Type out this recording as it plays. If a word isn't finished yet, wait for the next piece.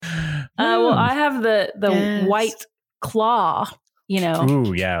well, I have the white claw,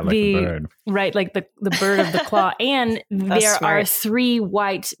 Ooh, yeah, like the bird. Right, like the bird of the claw. And there are 3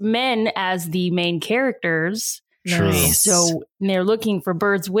 white men as the main characters. True. Nice. So they're looking for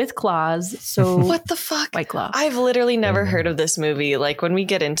birds with claws. So what the fuck? White claw. I've literally never heard of this movie. Like when we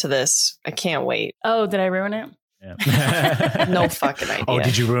get into this, I can't wait. Oh, did I ruin it? Yeah. No fucking idea. Oh,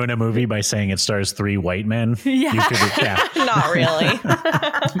 did you ruin a movie by saying it stars 3 white men? Yeah. Not really.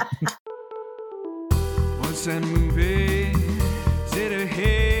 What's that movie? Is it a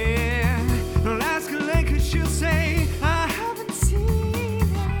hit? Don't ask her like she'll say, I haven't seen it.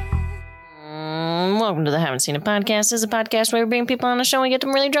 Welcome to the Haven't Seen It podcast. This is a podcast where we bring people on the show and we get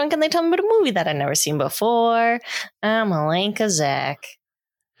them really drunk and they tell me about a movie that I've never seen before. I'm Alenka Zach.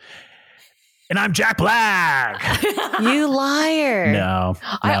 And I'm Jack Black. You liar. No.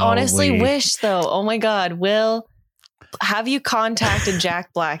 I honestly wish though. Oh my God, Will, have you contacted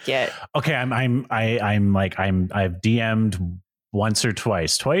Jack Black yet? Okay, I've DM'd once or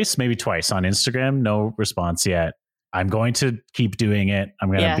twice, maybe twice on Instagram. No response yet. I'm going to keep doing it. I'm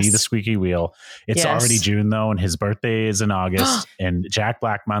going to be the squeaky wheel. It's already June though, and his birthday is in August, and Jack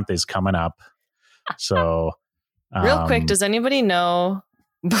Black month is coming up. So, real quick, does anybody know?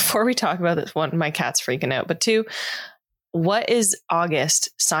 Before we talk about this, one, my cat's freaking out. But 2, what is August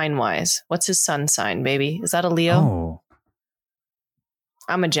sign wise? What's his sun sign, baby? Is that a Leo? Oh,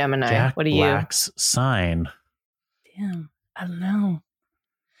 I'm a Gemini. Jack What are you? Black's sign. Damn, I don't know.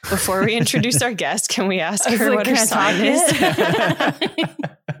 Before we introduce our guest, can we ask her what her sign is?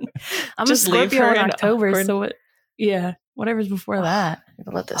 I'm Just a leave Scorpio her in in October, awkward- so what? Yeah, whatever's before that.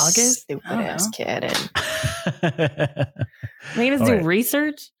 Let this August? stupid I don't ass know. kid in. Are you gonna do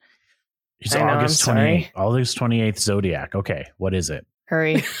research? He's I know, August I'm sorry. August 28th zodiac. Okay, what is it?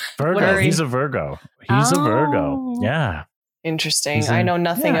 Hurry. Virgo. Hurry. He's a Virgo. He's a Virgo. Oh. Yeah. Interesting. He's I know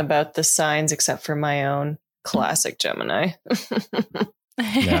nothing yeah. about the signs except for my own classic Gemini.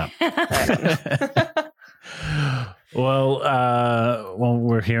 Yeah. Well,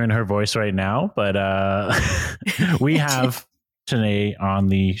 we're hearing her voice right now, but we have today on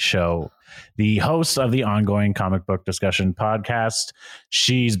the show the host of the ongoing comic book discussion podcast.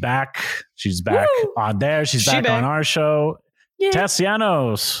 She's back. She's back on there. She's back on our show. Yeah. Tess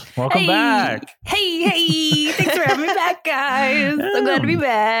Llanos, welcome back. Hey, thanks for having me back, guys. So glad to be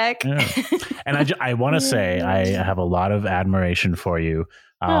back. Yeah. And I want to say I have a lot of admiration for you.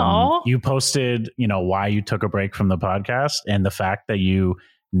 You posted, why you took a break from the podcast and the fact that you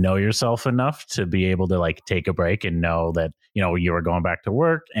know yourself enough to be able to like take a break and know that, you were going back to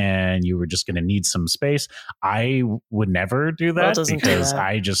work and you were just going to need some space. I would never do that because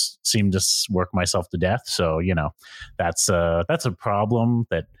I just seem to work myself to death. So, that's a problem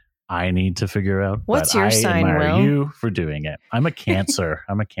that I need to figure out. What's your sign, Will? I admire Will? you for doing it. I'm a Cancer.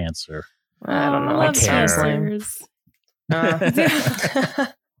 I'm a Cancer. I don't know. I I care.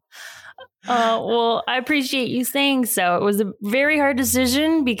 Well, I appreciate you saying so. It was a very hard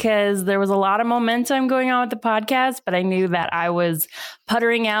decision because there was a lot of momentum going on with the podcast, but I knew that I was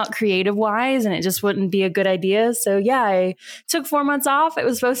puttering out creative wise and it just wouldn't be a good idea. So yeah, I took 4 months off. It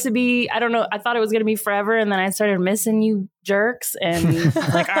was supposed to be, I don't know, I thought it was going to be forever. And then I started missing you jerks and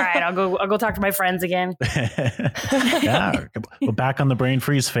like, all right, I'll go talk to my friends again. Yeah. We're back on the Brain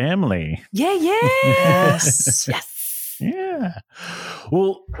Freeze family. Yeah. Yes. Yes. Yeah.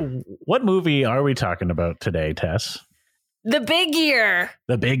 Well, what movie are we talking about today, Tess? The Big Year.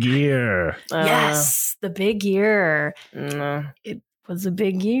 The Big Year. Yes. The Big Year. No, It was a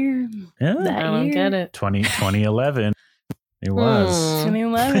big year. Yeah. That I don't year. get it. 2011. It was.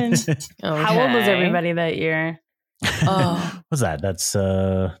 2011. How old was everybody that year? Oh, What's that? That's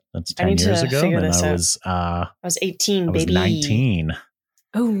 10 need to years ago. figure And this I I was 18, was baby. 19.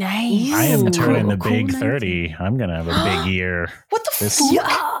 Oh, nice. I am turning the Cool big 19. 30. I'm going to have a big year What the This- fuck?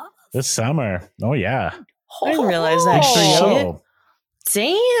 Yeah. this summer. Oh, yeah. I didn't realize that Oh,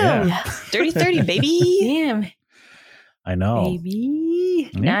 shit. Damn. Yeah. Dirty 30, baby. Damn, I know. baby.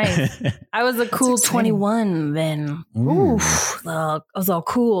 Nice. I was a cool exciting. 21 then. Ooh. Oof. I was all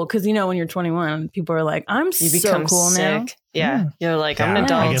cool because, when you're 21, people are like, I'm You so become cool now. sick. Yeah. You're like, I'm an Yeah,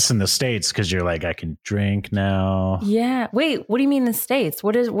 adult. I guess in the States, because you're like, I can drink now. Yeah. Wait, what do you mean the States?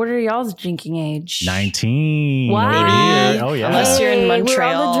 What are y'all's drinking age? 19 Wow. over here. Oh, yeah. Unless you're in Hey, we're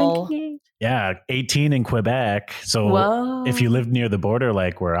all the Montreal. drinking age. Yeah, 18 in Quebec. So Whoa. if you lived near the border,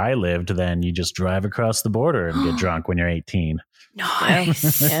 like where I lived, then you just drive across the border and get drunk when you're 18.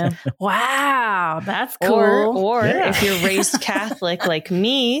 Nice. Yeah. Wow. That's cool. Or Yeah. if you're raised Catholic like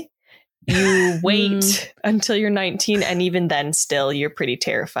me, you wait until you're 19. And even then, still, you're pretty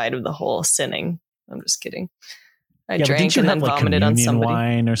terrified of the whole sinning. I'm just kidding. I but drank didn't you and have then like vomited on communion somebody.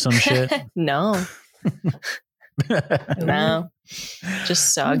 wine or some shit? No, no,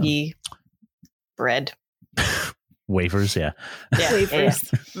 just soggy bread. Wafers, yeah. Yeah,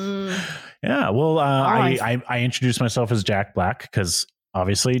 Wafers. Yeah, well, Nice. I introduced myself as Jack Black because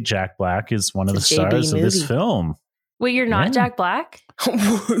obviously Jack Black is one of the It's a JB stars of this movie. film. Wait, you're not Yeah. Jack Black?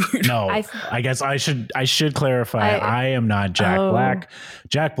 No, I guess I should clarify. I am not Jack Black.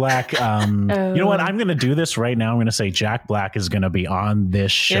 Jack Black. You know what? I'm going to do this right now. I'm going to say Jack Black is going to be on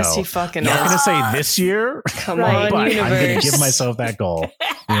this show. Yes, he fucking Not is. going to say this year. Come Right. on, But universe. I'm going to give myself that goal.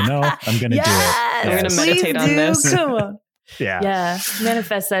 You know, I'm going to do it. I'm gonna Yes. meditate on this. Come on. Yeah. Yeah.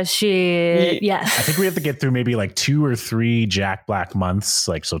 Manifest that shit. Yeah. I think we have to get through maybe like 2 or 3 Jack Black months,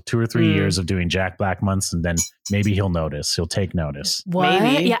 like so 2 or 3 years of doing Jack Black months, and then maybe he'll notice. He'll take notice. What?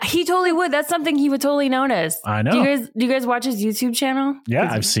 Maybe. Yeah, he totally would. That's something he would totally notice. I know. Do you guys watch his YouTube channel? Yeah,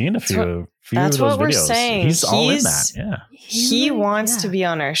 I've seen a few That's of those what we're videos. saying. He's all in He's- that. Yeah. He wants to be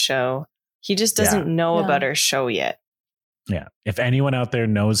on our show. He just doesn't know Yeah. about our show yet. Yeah. If anyone out there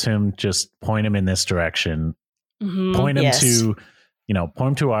knows him, just point him in this direction. Mhm. Point him Yes. to, point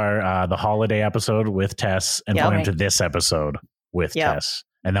him to our the holiday episode with Tess, and Yep. point him to this episode with Yep. Tess,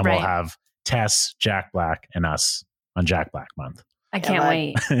 and then Right. we'll have Tess, Jack Black, and us on Jack Black month. I can't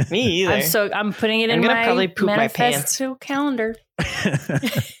wait. Me either. I'm putting it I'm in gonna my probably poop my manifesto calendar.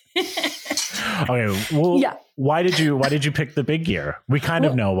 Okay. Well, Yeah. why did you pick The Big Year? We kind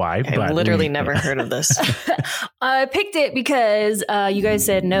of know why, but I've literally we- never heard of this. I picked it because you guys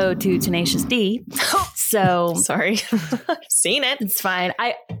said no to Tenacious D. So Sorry. I've seen it. it's fine.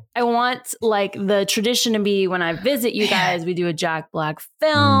 I want like the tradition to be when I visit you guys, we do a Jack Black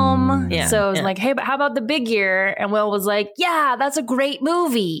film. Mm. Yeah, So I was yeah. like, hey, but how about The Big Year? And Will was like, yeah, that's a great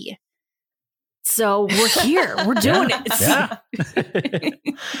movie. So we're here. We're doing it. Yeah.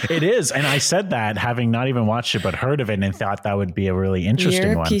 It is. And I said that having not even watched it, but heard of it and thought that would be a really interesting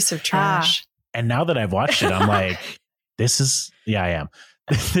You're a one. piece of trash. And now that I've watched it, I'm like, I am.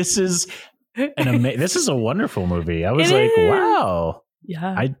 This is this is a wonderful movie. I was It like, is. wow.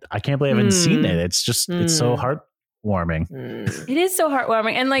 Yeah. I can't believe I haven't seen Mm. it. It's just, it's so heartwarming. Mm. It is so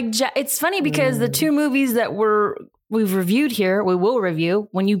heartwarming. And like, it's funny because the two movies that we've reviewed here, we will review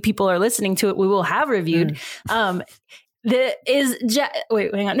when you people are listening to it, we will have reviewed. Hang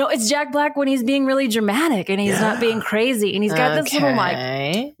on. No, it's Jack Black when he's being really dramatic and he's not being crazy. And he's got this little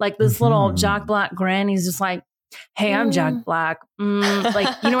like this little Jack Black grin. He's just like, hey, I'm Jack Black. Like,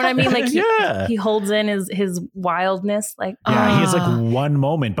 you know what I mean? Like Yeah. he holds in his wildness. Like, Yeah, he has like one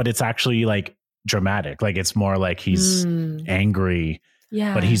moment, but it's actually like dramatic. Like it's more like he's angry,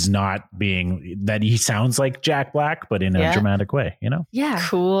 yeah, but he's not being that. He sounds like Jack Black, but in a Yeah. dramatic way. yeah.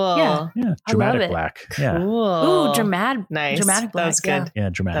 Cool. Yeah. Yeah, I love dramatic it. Black. Yeah, Cool. Ooh, dramatic. Nice. Dramatic Black. That was good. yeah,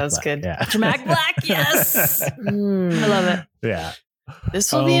 dramatic. That was Black. good. Yeah, Dramatic Black. Yes. I love it. Yeah,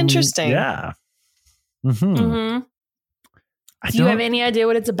 This will be interesting. Yeah. Mm-hmm. Mm-hmm. Do you have any idea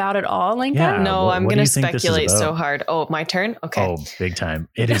what it's about at all, Lincoln? Yeah. No, what I'm do going to you think this is speculate so about? hard. Oh, my turn? Okay. Oh, big time!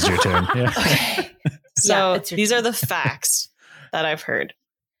 It is your turn. Yeah. Okay. Yeah, So it's your these turn. are the facts that I've heard.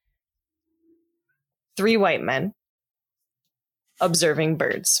 3 white men observing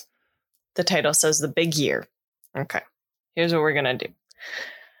birds. The title says The Big Year. Okay. Here's what we're going to do.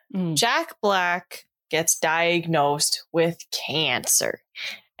 Mm. Jack Black gets diagnosed with cancer.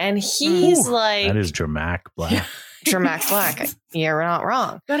 And he's like, That is dramatic Black. Dramatic Black. You're not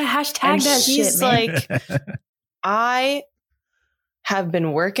wrong. Gotta hashtag And that he's shit, man. like, I have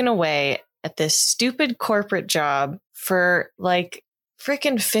been working away at this stupid corporate job for like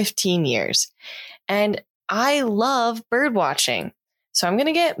freaking 15 years. And I love bird watching. So I'm going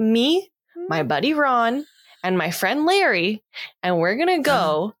to get me, my buddy Ron, and my friend Larry, and we're going to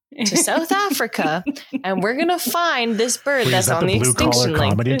go to South Africa and we're going to find this bird Wait, that's is that on the blue collar extinction list.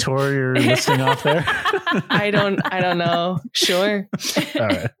 comedy tour you're listing off there? I don't know. Sure. All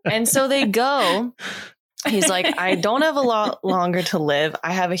right. And so they go. He's like, I don't have a lot longer to live.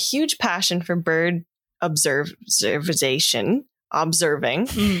 I have a huge passion for bird observation, observing.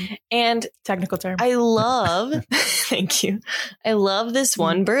 And Technical term. I love, thank you. I love this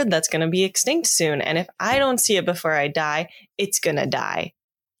one bird that's going to be extinct soon. And if I don't see it before I die, it's going to die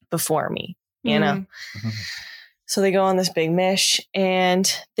before me, you know? So they go on this big mish and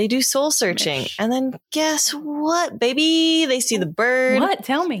they do soul searching. And then guess what, baby? They see the bird. What?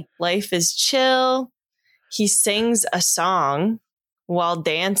 Tell me. Life is chill. He sings a song while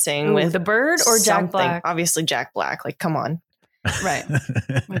dancing Ooh, with the bird or Jack something. Black? Obviously Jack Black. Like, come on. Right.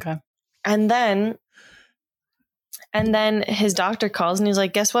 Okay. And then his doctor calls and he's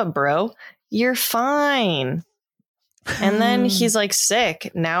like, guess what, bro? You're fine. And then he's like,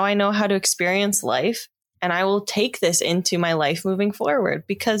 sick. Now I know how to experience life and I will take this into my life moving forward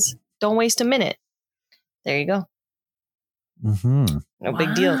because don't waste a minute. There you go. Mm-hmm. No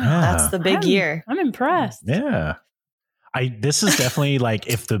big deal. Wow. That's the big year. I'm impressed. Yeah. This is definitely like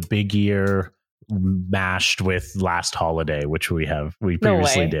if the big year mashed with Last Holiday, which we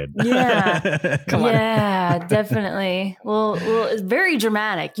previously did. Yeah. Come on. Yeah, definitely. Well, it's very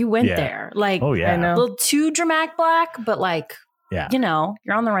dramatic. You went there. Like, Oh yeah. I know. a little too dramatic black, but like, Yeah. you know,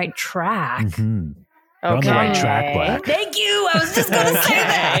 you're on the right track. Mhm. You're on the right track, Black. Thank you. I was just going to say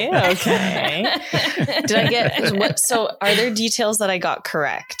that. Okay. Did I get what? So are there details that I got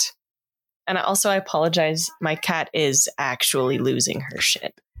correct? And I apologize. My cat is actually losing her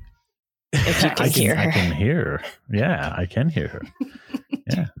shit. If you can hear her. I can hear her. Yeah, I can hear her.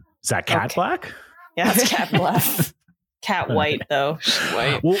 Yeah. Is that cat Okay. Black? Yeah, it's cat black. Cat white though. She's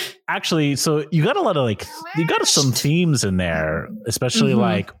white. Well, actually, so you got a lot of you got some themes in there, especially Mhm.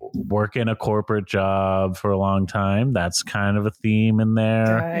 like working a corporate job for a long time. That's kind of a theme in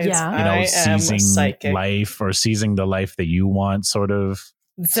there. Guys, Yeah. You know, I am a seizing psychic. life or seizing the life that you want, sort of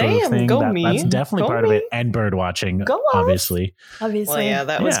Damn, thing. go That's me. definitely Go part of me. it. And bird watching, Go us. obviously. Obviously. Well, yeah,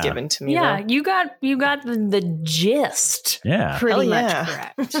 that was Yeah. given to me. Yeah, you got the gist. Yeah. Pretty Hell much yeah.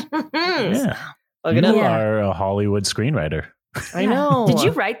 correct. though. Yeah. Look You it up. Yeah. are a Hollywood screenwriter. I know. Did you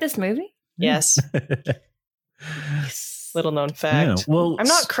write this movie? Yes. Little known Yeah, fact. well, I'm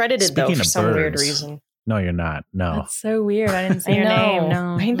not credited though speaking for of some weird birds, reason. No, you're not. No. That's so weird. I didn't see I your know. name.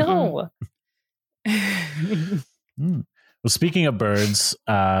 No. I know. Mm. Well, speaking of birds,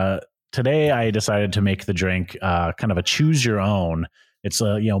 today I decided to make the drink kind of a choose your own. It's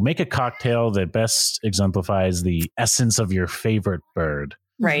make a cocktail that best exemplifies the essence of your favorite bird.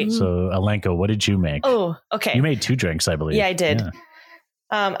 Right. Mhm. So, Alenka, what did you make? Oh, okay. You made 2 drinks, I believe. Yeah, I did.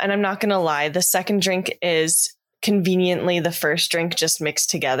 And I'm not going to lie. The second drink is conveniently the first drink just mixed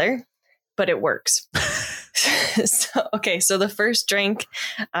together, but it works. So the first drink,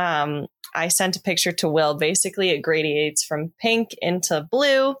 I sent a picture to Will. Basically, it gradiates from pink into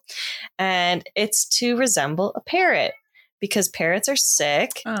blue, and it's to resemble a parrot because parrots are sick.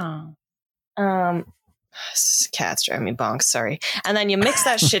 Oh. Cats drive me bonks, sorry. And then you mix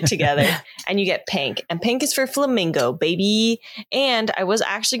that shit together and you get pink. And pink is for flamingo, baby. And I was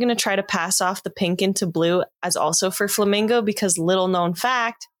actually going to try to pass off the pink into blue as also for flamingo because little known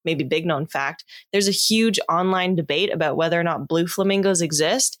fact, maybe big known fact, there's a huge online debate about whether or not blue flamingos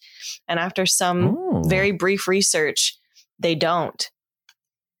exist. And after some Ooh. very brief research, they don't.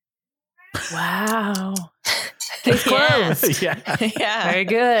 Wow. Case closed. Yeah. Yeah. Very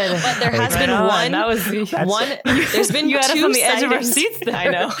good. But there has Right been on. one. That was There's been you had us two on the edge of our sightings. seats there. I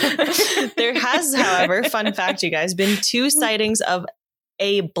know. There has, however, fun fact, you guys, been 2 sightings of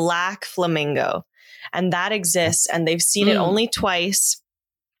a black flamingo, and that exists, and they've seen it only twice.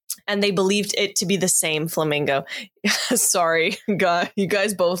 And they believed it to be the same flamingo. Sorry, God, you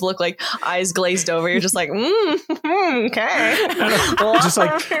guys both look like eyes glazed over. You're just like, okay. Just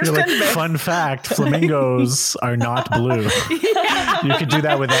like, you're like, fun fact, flamingos are not blue. You could do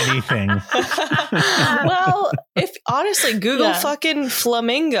that with anything. Well, if honestly, Google Yeah. fucking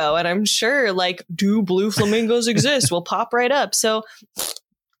flamingo, and I'm sure, like, do blue flamingos exist? Will pop right up. So,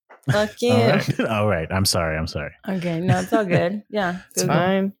 fuck yeah. All right. I'm sorry. Okay, no, it's all good. Yeah. It's Google.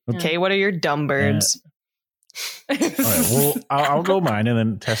 fine. Yeah. Okay, what are your dumb birds? All right. Well, I'll go mine, and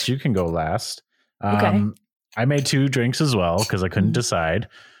then Tess, you can go last. Okay. I made 2 drinks as well because I couldn't decide.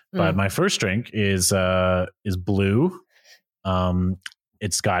 But Mm. my first drink is blue.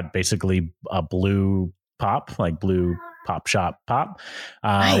 It's got basically a blue pop, like blue pop shop pop,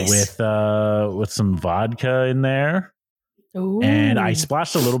 Nice. with some vodka in there. Ooh. And I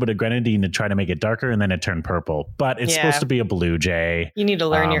splashed a little bit of grenadine to try to make it darker, and then it turned purple. But it's Yeah. supposed to be a Blue Jay. You need to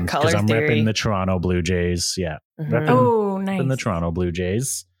learn your color Because I'm theory. repping the Toronto Blue Jays. Yeah, Mhm. repping Oh, nice. in the Toronto Blue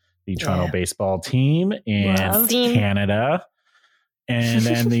Jays, the Toronto Yeah. baseball team in Love. Canada. And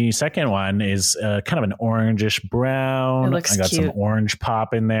then the second one is kind of an orangish brown. It looks I got some cute. orange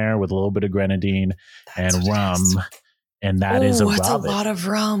pop in there with a little bit of grenadine That's and what it rum. is. And that is a Ooh, it's a Robin. lot of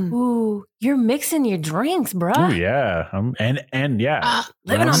rum. Ooh, you're mixing your drinks, bruh. Oh yeah, and yeah,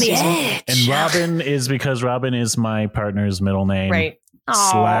 Living on the Robin- edge. And Robin is because Robin is my partner's middle name, Right.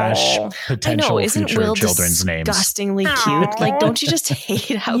 slash Aw. I potential know. Isn't future Will children's names. disgustingly Aw. cute? Like, don't you just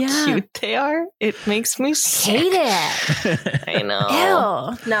hate how Yeah. cute they are? It makes me sick. Hate it. I know.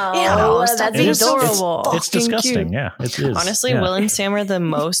 Ew. No, Ew, stop that's being so adorable. It's fucking disgusting. cute. Yeah, it is. Honestly, yeah. Will and Sam are the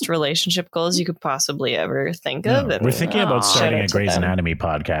most relationship goals you could possibly ever think Yeah. of. And We're thinking Aw. about starting shout a out to Grey's them. Anatomy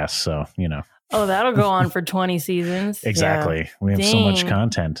podcast. So Oh, that'll go on for 20 seasons. Exactly. We have so much Dang.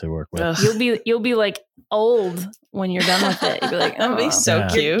 content to work with. Ugh. You'll be like old when you're done with it. You'll be like, That'd oh, be so Yeah.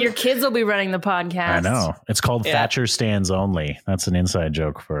 cute. your kids will be running the podcast. I know. It's called Yeah. Thatcher Stands Only. That's an inside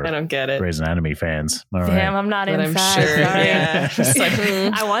joke for I don't get it. Grey's Anatomy fans. All Damn, right. I'm not But I'm inside. sure. Sorry. Yeah. Just like,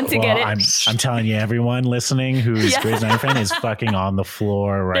 I want to Well, get it. I'm telling you, everyone listening who's Yeah. Grey's Anatomy fan is fucking on the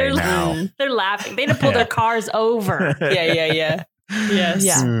floor right now. They're laughing. They had to pull Yeah. their cars over. yeah. Yes.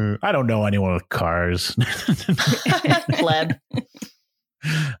 Yeah. I don't know anyone with cars. Pleb.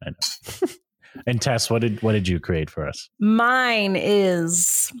 I know. And Tess, what did you create for us? Mine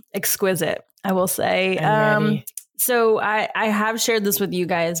is exquisite, I will say. I'm ready. So I have shared this with you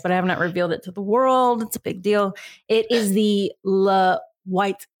guys, but I have not revealed it to the world. It's a big deal. It is the Le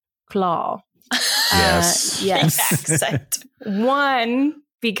White Claw. Yes. Yes. Accent. One,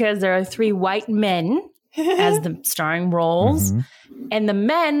 because there are 3 white men as the starring roles, Mhm. and the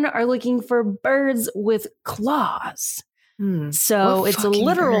men are looking for birds with claws. Hmm. So What it's a fucking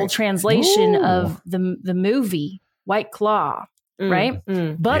literal bird? translation Ooh. of the movie White Claw, right?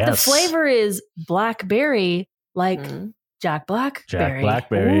 Mm. But the Yes. flavor is blackberry, like Mm. Jack Blackberry. Jack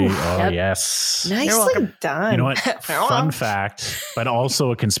Blackberry. Ooh, Oh, yep. yes. You're Nicely welcome. done. You know what? Fun fact, but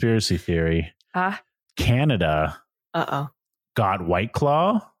also a conspiracy theory. Ah. Canada Uh-oh. got White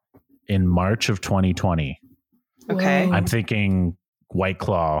Claw in March of 2020. Okay. Whoa. I'm thinking White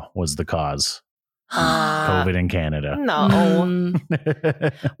Claw was the cause. COVID in Canada. No.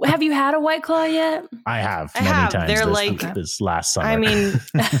 Mm. Have you had a White Claw yet? I have I many have. times They're this, like- this last summer. I mean,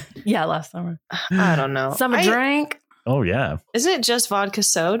 Yeah, last summer. I don't know. Summer drink. oh yeah. Isn't it just vodka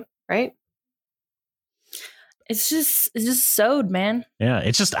soda, right? It's just sewed, man. Yeah,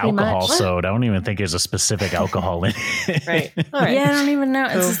 it's just Pretty alcohol much. soda. I don't even think there's a specific alcohol in it. Right. All right. Yeah, I don't even know.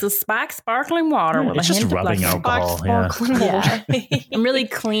 It's Cool. just the sparkling water Yeah, with it's a just hint rubbing of alcohol. Sparkling Yeah. water. I'm really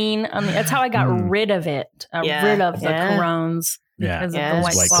clean. That's how I got Mm. rid of it. Yeah, Rid of the yeah. Corones Yeah. because Yes. of the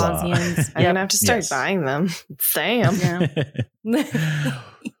White White Claw. Clawsians. I'm Yep. gonna have to start Yes. buying them. Damn. Yeah.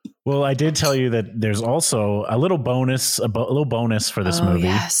 Well, I did tell you that there's also a little bonus, a little bonus for this Oh, movie.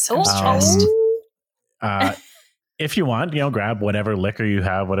 Yes. I'm Oh, stressed. If you want, grab whatever liquor you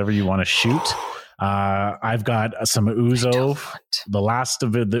have, whatever you want to shoot. I've got some I ouzo, don't want. the last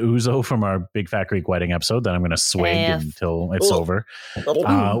of the ouzo from our Big Fat Greek wedding episode that I'm going to swig F. until it's Ooh. over.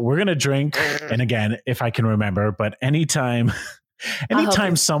 We're going to drink. And again, if I can remember, but anytime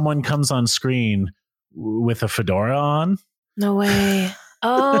you. someone comes on screen with a fedora on, No way.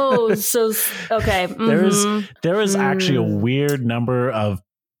 Oh, so okay. There is- Mhm. there is actually a Mm. weird number of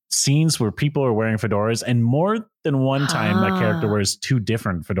scenes where people are wearing fedoras, and more than one time a character Ah. wears 2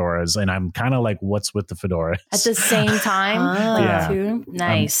 different fedoras, and I'm kind of like, what's with the fedora? At the same time. Like Yeah. two?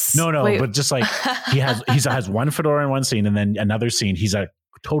 Nice. No, Wait. but just like he has one fedora in one scene, and then another scene he's a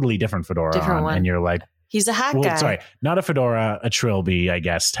totally different fedora Different on, one. and you're like, He's a hat well, guy. sorry, not a fedora, a trilby, I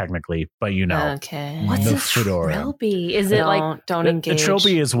guess technically, but Okay. What's the a fedora. trilby? Is it like don't the engage?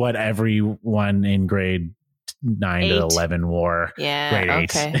 trilby is what everyone in grade 9 to 8. 11 wore. Yeah. Grade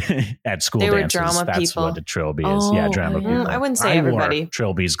 8 Okay. at school They were dances. drama That's people. what the trilby is. Yeah, Oh, drama yeah. people. I wouldn't say wore everybody.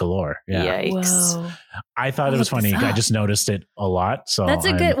 trilbies galore. Yeah. Yikes. Whoa. I thought I'll it was look this funny. I up. just noticed it a lot. So That's a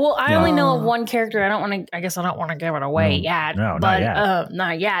I'm- good. Well, I yeah. only know of Oh. one character. I guess I don't want to give it away No. yet. No, not but, yet.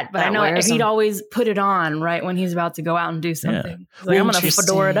 Not yet. But I That know wears he'd them. always put it on right when he's about to go out and do something. He's like, I'm gonna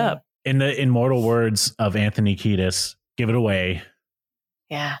fedora it up. In the immortal words of Anthony Kiedis, give it away.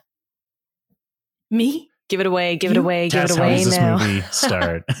 Yeah. Me? Give it away. Give it You- away. Give Tess, it how away does this now. movie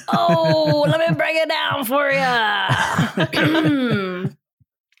start? Oh, let me break it down for you.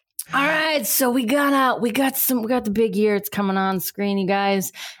 All right, so we got the big year. It's coming on screen, you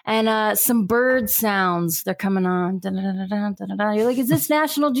guys, and some bird sounds. They're coming on. Dun-dun-dun-dun, dun-dun-dun. You're like, is this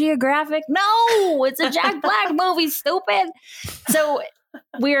National Geographic? No, it's a Jack Black movie. Stupid. So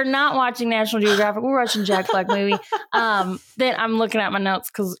we are not watching National Geographic. We're watching Jack Black movie. Then I'm looking at my notes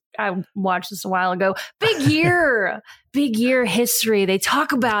because I watched this a while ago. Big year history. They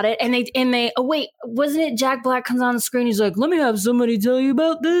talk about it, and they. Oh wait, wasn't it Jack Black comes on the screen? He's like, "Let me have somebody tell you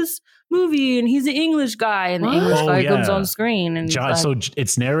about this movie," and he's an English guy, and the What? English Oh, guy yeah. comes on screen, and he's John, like, so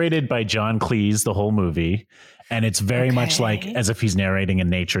it's narrated by John Cleese, the whole movie. And it's very much like Okay. as if he's narrating a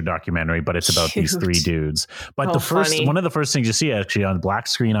nature documentary, but it's about these Cute. 3 dudes. But Oh, the first funny. one of the first things you see actually on black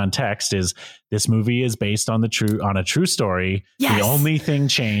screen on text is this movie is based on a true story. Yes. The only thing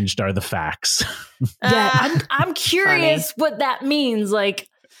changed are the facts. yeah, Ah, I'm curious what that means. Like,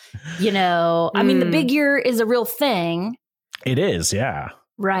 I mean, the Hmm. big year is a real thing. It is, yeah.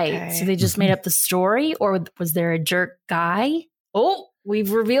 Right. Okay. So they just made up the story, or was there a jerk guy? Oh,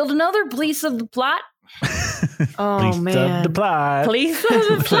 we've revealed another piece of the plot. Oh Please man, the plot. Please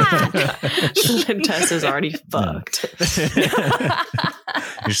the plot. Tessa's already fucked.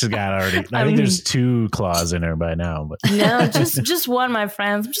 She's got already. I think there's 2 claws in her by now, but No, just one, my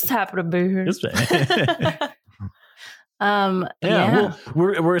friends. I'm just happy to be here. Well,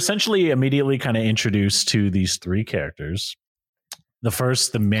 we're essentially immediately kind of introduced to these 3 characters.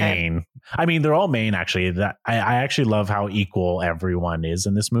 The main. Okay. I mean, they're all main actually. That I actually love how equal everyone is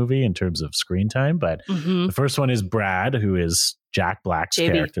in this movie in terms of screen time. But the first one is Brad, who is Jack Black's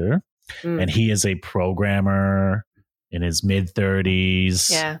character, and he is a programmer in his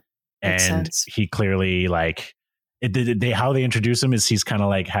mid-30s. Yeah, and he clearly like. How they introduce him is he's kind of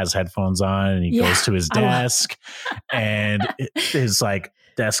like has headphones on and he goes to his desk and his like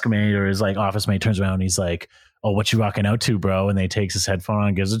desk mate or his like office mate turns around and he's like, "Oh, what you rocking out to, bro?" And they takes his headphone on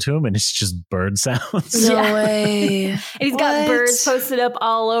and gives it to him and it's just bird sounds. No way. And he's got birds posted up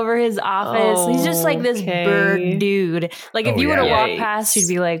all over his office. He's just like this bird dude. Like if you were to walk past, you'd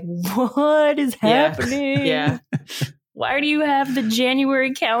be like, "What is happening?" Yeah. Why do you have the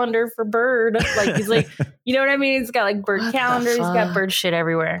January calendar for bird? Like he's like, you know what I mean? He's got like bird calendar. He's got bird shit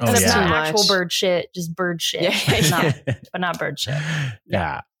everywhere. Oh, and it's yeah. not actual bird shit, just bird shit. But not bird shit.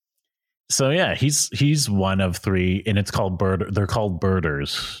 Yeah. So yeah, he's one of 3, and it's called They're called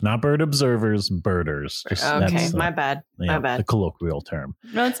birders, not bird observers, birders. Okay, my bad. My bad. The colloquial term.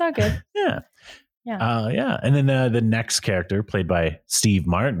 No, it's all good. Yeah. Yeah. And then the next character, played by Steve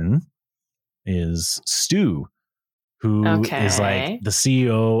Martin, is Stu, who is like the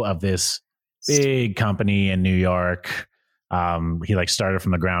CEO of this big company in New York. He like started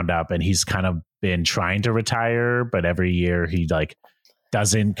from the ground up, and he's kind of been trying to retire, but every year he like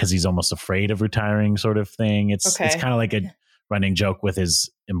doesn't because he's almost afraid of retiring, sort of thing. It's kind of like a running joke with his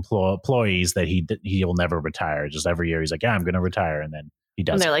employees that he'll never retire. Just every year he's like, "Yeah, I'm going to retire," and then he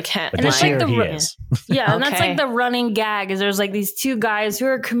does. And they're like, but this year he is. Yeah, and that's like the running gag. Is there's like these 2 guys who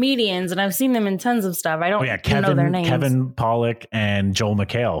are comedians, and I've seen them in tons of stuff. I don't know their names. Kevin Pollak and Joel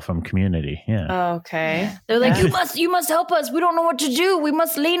McHale from Community. Yeah. Okay. They're like, you must help us. We don't know what to do. We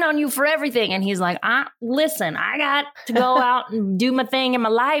must lean on you for everything. And he's like, listen, I got to go out and do my thing in my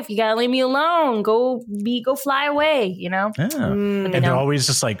life. You gotta leave me alone. Go fly away. You know. Yeah. And they're always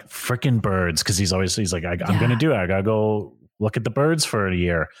just like freaking birds because he's like, I'm gonna do it. I gotta go look at the birds for a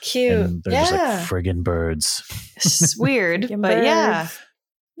year. Cute. And they're just like friggin' birds. It's weird, but yeah.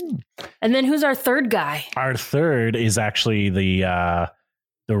 And then who's our third guy? Our third is actually the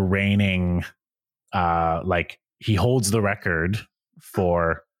reigning, like he holds the record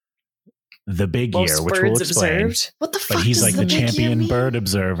for the big year, which we'll explain. Observed? What the fuck? But he's like the champion bird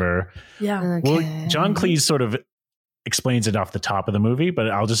observer. Yeah. Okay. Well, John Cleese sort of explains it off the top of the movie, but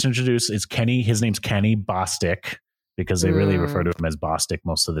I'll just introduce it's Kenny. His name's Kenny Bostick, because they really refer to him as Bostick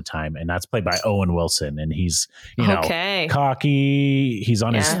most of the time. And that's played by Owen Wilson. And he's, cocky. He's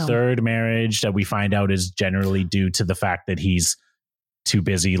on his 3rd marriage that we find out is generally due to the fact that he's too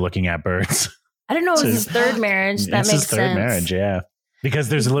busy looking at birds. I didn't know it was his 3rd marriage. That makes sense. It's his 3rd marriage, yeah. Because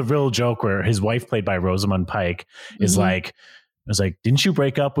there's a real joke where his wife, played by Rosamund Pike, is like, didn't you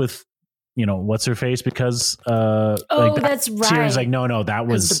break up with, what's her face? Because that's right. Tyrion's like, no, that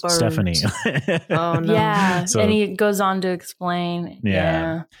was Stephanie. Oh no. Yeah. So, and he goes on to explain.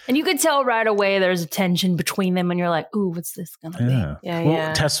 Yeah. And you could tell right away there's a tension between them, and you're like, ooh, what's this gonna be?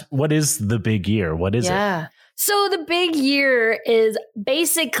 Yeah. Tess, what is the big year? What is it? So the big year is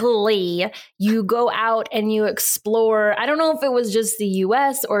basically you go out and you explore. I don't know if it was just the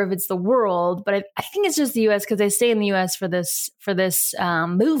U.S. or if it's the world, but I think it's just the U.S. because they stay in the U.S. for this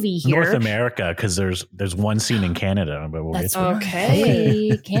movie here. North America, because there's one scene in Canada, but we'll get to that.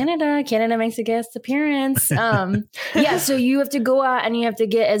 Okay. Canada makes a guest appearance. So you have to go out and you have to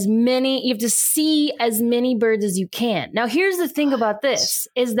you have to see as many birds as you can. Now, here's the thing about this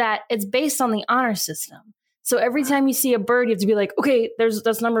is that it's based on the honor system. So every time you see a bird, you have to be like, okay,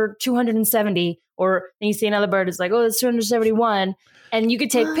 that's number 270. Or then you see another bird, it's like, oh, that's 271. And you could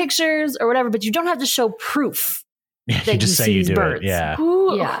take pictures or whatever, but you don't have to show proof that you just say you do birds. It. Yeah.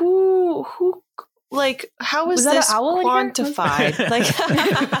 Who like, how is this quantified? Like,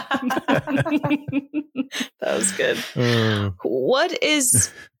 that was good.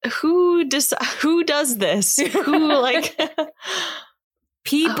 Who does this? Who like...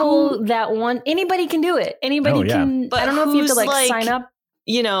 People that want, anybody can do it. Anybody can. But I don't know if you have to sign up.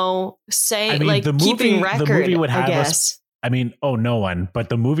 Keeping record. The movie would have us. No one. But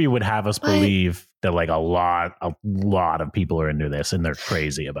the movie would have us believe that like a lot of people are into this and they're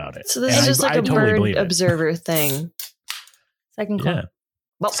crazy about it. So this is just like a bird observer thing. Second claw. Yeah.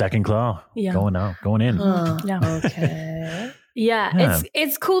 Well, second claw. Yeah. Going in. Yeah. Okay. Yeah,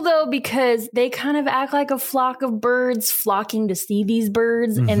 it's cool though because they kind of act like a flock of birds flocking to see these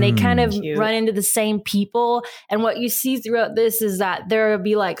birds, and they kind of run into the same people. And what you see throughout this is that there will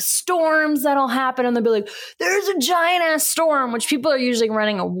be like storms that'll happen, and they'll be like, "There's a giant ass storm," which people are usually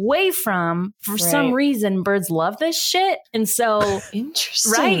running away from. For some reason, birds love this shit, and so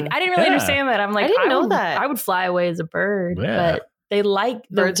interesting. Right? I didn't really understand that. I'm like, I didn't know that. I would fly away as a bird, but they like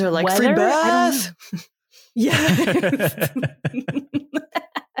birds are like weather. free bath. Yeah.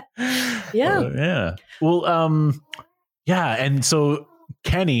 Yeah. Well, yeah. And so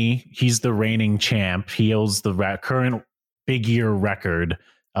Kenny, he's the reigning champ. He holds the current big year record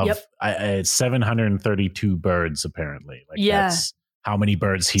of 732 birds, apparently. Like that's how many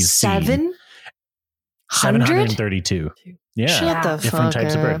birds he's seen. 732. Yeah. Shut the different fuck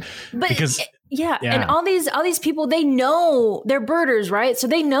types of birds. But because and all these people, they know they're birders, right? So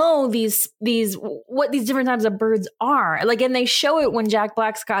they know these what these different types of birds are. Like, and they show it when Jack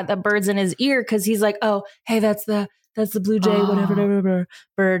Black's got the birds in his ear because he's like, oh, hey, that's the blue jay, whatever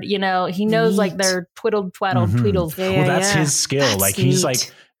bird. You know, he knows like they're twaddled tweedles. Well, that's his skill. Like he's like,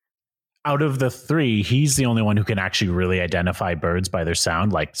 out of the three, he's the only one who can actually really identify birds by their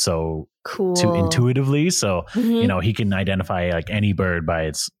sound, like so intuitively. So you know, he can identify like any bird by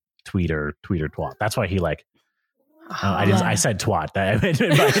its tweet or twat. That's why he like. I said twat. I meant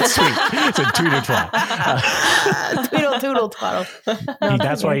by its tweet. It's a tweet or twat. Tweedle twaddle.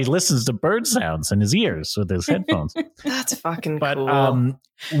 That's why he listens to bird sounds in his ears with his headphones. That's fucking cool.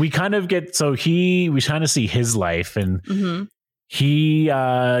 But we kind of get we kind of see his life, and he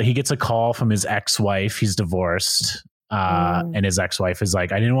gets a call from his ex-wife. He's divorced. And his ex-wife is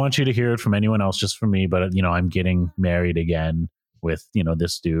like, I didn't want you to hear it from anyone else, just from me. But, you know, I'm getting married again with, you know,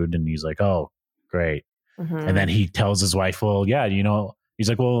 this dude. And he's like, oh, great. And then he tells his wife, well, yeah, you know, he's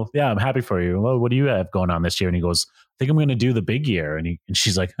like, well, yeah, I'm happy for you. Well, what do you have going on this year? And he goes, I think I'm going to do the big year. And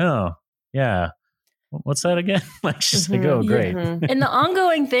she's like, oh, yeah. What's that again? Like, she's like, oh, great. And the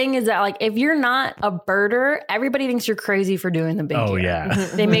ongoing thing is that, like, if you're not a birder, everybody thinks you're crazy for doing the big year. Yeah.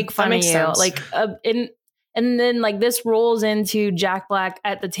 They make fun of you. Sense. Like, and then like this rolls into Jack Black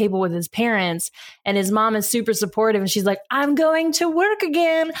at the table with his parents, and his mom is super supportive, and she's like, I'm going to work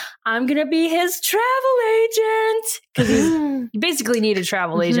again. I'm going to be his travel agent. Because you basically need a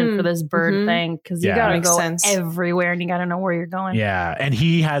travel agent for this bird thing, because you got to go everywhere and you got to know where you're going. Yeah. And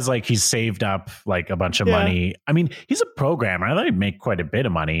he has like, he's saved up like a bunch of money. I mean, he's a programmer. I thought he'd make quite a bit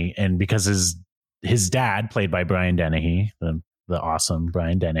of money. And because his dad, played by Brian Dennehy, the awesome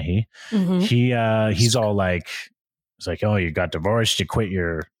Brian Dennehy, he's all like, it's like, oh, you got divorced, you quit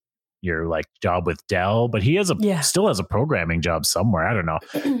your like job with Dell, but he has still has a programming job somewhere. I don't know.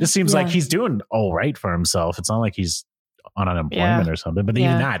 This seems like he's doing all right for himself. It's not like he's on unemployment or something, but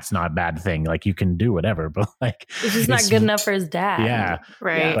even that's not a bad thing. Like, you can do whatever, but like, it's just not good enough for his dad. Yeah.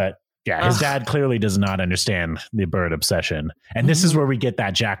 Right. But his dad clearly does not understand the bird obsession. And this is where we get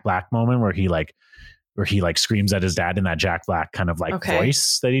that Jack Black moment where he screams at his dad in that Jack Black kind of like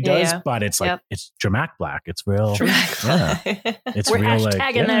voice that he does, but it's like, it's Dramatic Black. It's real. It's We're real.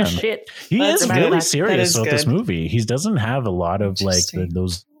 hashtagging that shit. He is really serious about this movie. He doesn't have a lot of like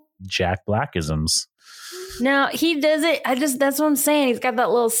those Jack Blackisms. No, he does it. That's what I'm saying. He's got that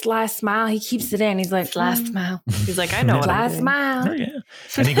little sly smile. He keeps it in. He's like, sly smile. He's like, I know what sly I'm doing. smile. Oh, yeah.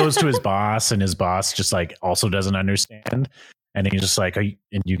 And he goes to his boss, and his boss just like also doesn't understand. And he's just like, and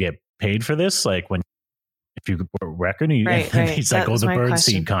you get paid for this? Like, if you reckon, he's like, oh, the bird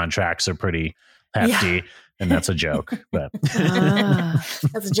seed contracts are pretty hefty. And that's a joke. But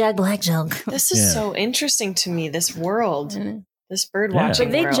that's a Jack Black joke. This is so interesting to me, this world, this bird watching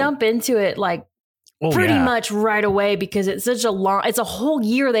But they world. jump into it like pretty much right away, because it's such it's a whole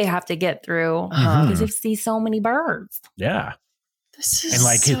year they have to get through because they see so many birds. Yeah. This is and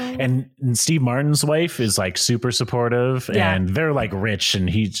like and Steve Martin's wife is like super supportive, and they're like rich, and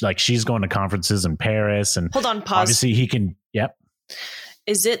he's like, she's going to conferences in Paris, and hold on, pause. Obviously he can. Yep.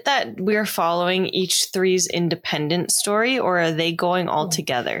 Is it that we're following each three's independent story, or are they going all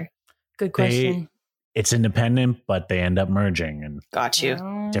together? Good question. It's independent, but they end up merging and got you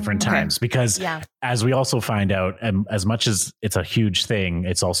different times because as we also find out, as much as it's a huge thing,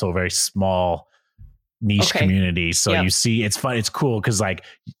 it's also a very small niche community. So you see, it's fun. It's cool because like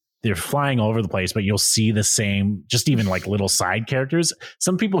they're flying all over the place, but you'll see the same, just even like little side characters.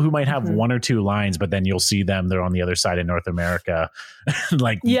 Some people who might have one or two lines, but then you'll see them, they're on the other side of North America,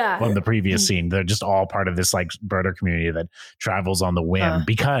 like on the previous scene. They're just all part of this like birder community that travels on the whim,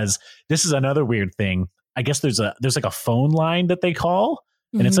 because this is another weird thing. I guess there's like a phone line that they call,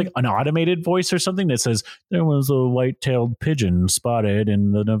 and it's like an automated voice or something that says, there was a white-tailed pigeon spotted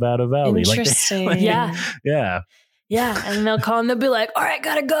in the Nevada Valley. Interesting. Yeah. Yeah, and they'll call and they'll be like, "All right,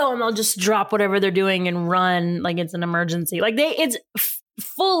 gotta go," and they'll just drop whatever they're doing and run like it's an emergency. Like it's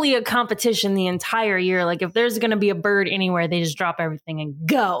fully a competition the entire year. Like if there's gonna be a bird anywhere, they just drop everything and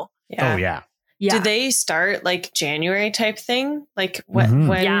go. Yeah. Oh yeah. Yeah. Do they start like January type thing? Like when?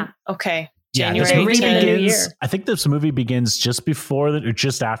 Yeah. Okay. Yeah, this January movie to the new begins, year. I think this movie begins just before or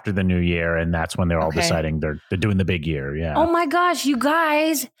just after the new year, and that's when they're all Okay. deciding they're doing the big year. Yeah. Oh my gosh, you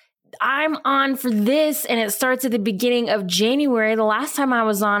guys. I'm on for this, and it starts at the beginning of January. The last time I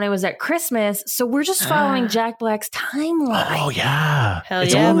was on, it was at Christmas. So we're just following Jack Black's timeline. Oh yeah. Hell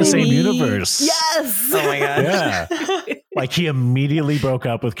it's yeah, all in the same baby. universe. Yes. Oh my god. Yeah. Like he immediately broke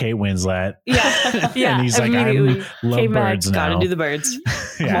up with Kate Winslet. Yeah. Yeah. And he's like, immediately I love came back. birds now. Gotta do the birds.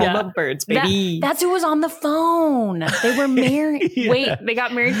 Yeah. All Yeah. about birds, baby. That's who was on the phone. They were married. Yeah. Wait, they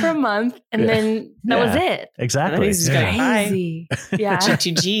got married for a month, and Yeah. then that was Yeah. it. Exactly. He's just Yeah. got- Bye. Crazy. Yeah.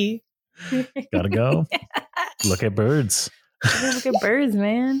 GTG. Gotta go. Look at birds. Look at birds,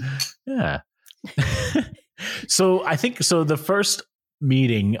 man. Yeah. So I think the first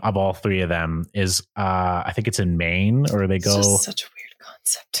meeting of all three of them is I think it's in Maine, or they It's go just such a weird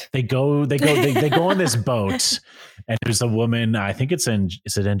concept. they go on this boat, and there's a woman, I think is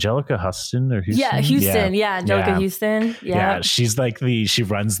it Angelica Huston or Houston? Yeah, Houston. Yeah, Angelica Yeah. Houston. Yeah. Yeah. She's like she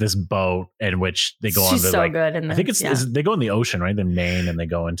runs this boat in which they go She's on the so like good in I think this. they go in the ocean, right? The Maine, and they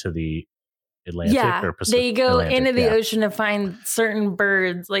go into the Atlantic Yeah, or Pacific. they go Atlantic, into the yeah. ocean to find certain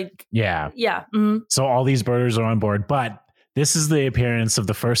birds. Like, Yeah. yeah. Mhm. So all these birders are on board, but this is the appearance of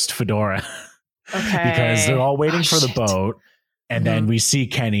the first fedora. Okay. Because they're all waiting Oh, for the shit. boat. And then we see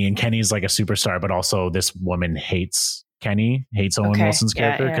Kenny, and Kenny's like a superstar, but also this woman hates Kenny, hates Owen Okay. Wilson's Yeah,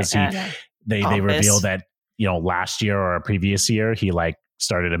 character yeah, because yeah. they Pompous. reveal that, last year or a previous year, he like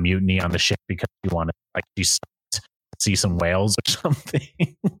started a mutiny on the ship because he wanted like see some whales or something.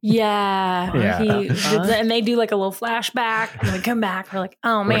 Yeah. Yeah. And they do like a little flashback, and we come back. We're like,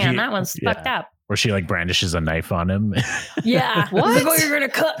 oh man, that one's fucked up. Or she like brandishes a knife on him. Yeah. What? Like, oh, you're gonna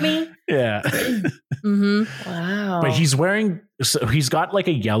cut me? Yeah. Mm-hmm. Wow. But he's got like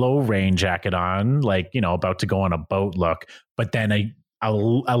a yellow rain jacket on, like, about to go on a boat look, but then a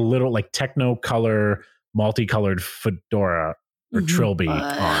little like techno color, multicolored fedora or trilby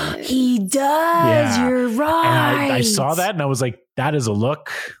on. He does. Yeah. You're right. And I saw that and I was like, that is a look.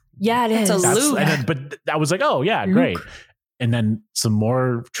 Yeah, it is. That's a look. But I was like, oh yeah, great. And then some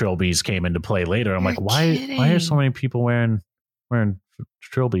more trilbies came into play later. I'm You're like, why are so kidding. many people wearing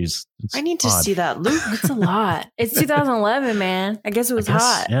trilbies? It's I need to odd. see that look. It's a lot. It's 2011, man. I guess it was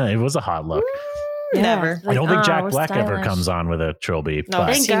hot. Yeah, it was a hot look. Yeah. Never. It's I don't think like, Jack we're Black ever stylish. comes on with a trilby. No, but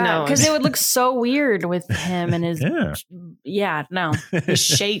Thank He God, knows. because it would look so weird with him and his. yeah. Yeah, no The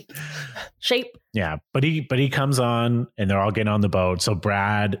shape. shape. Yeah, but he comes on and they're all getting on the boat. So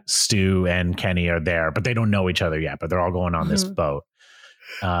Brad, Stu, and Kenny are there, but they don't know each other yet. But they're all going on this boat.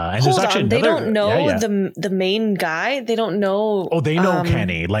 And there's Hold actually on. They another- don't know yeah. the main guy. They don't know. Oh, they know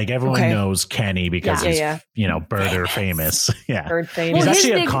Kenny. Like everyone okay. knows Kenny because Yeah. he's birder famous. Yeah, Bird fame. he's Well,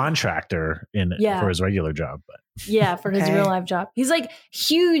 actually his a contractor for his regular job. But Yeah, for his Okay. real life job. He's like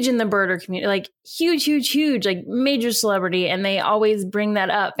huge in the birder community, like huge, like major celebrity. And they always bring that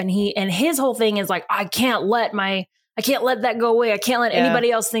up. And his whole thing is like, I can't let that go away. I can't let anybody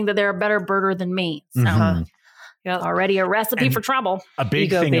else think that they're a better birder than me. So Mhm. already a recipe And for trouble. a big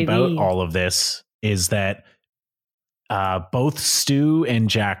Ego, thing baby. about all of this is that both Stu and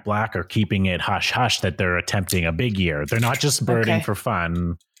Jack Black are keeping it hush hush that they're attempting a big year. They're not just birding Okay. for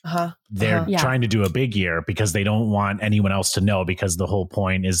fun. Uh-huh. They're Yeah. trying to do a big year because they don't want anyone else to know, because the whole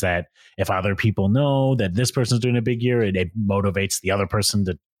point is that if other people know that this person's doing a big year, it motivates the other person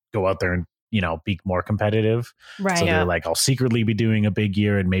to go out there and be more competitive. Right. So Yeah. they're like, I'll secretly be doing a big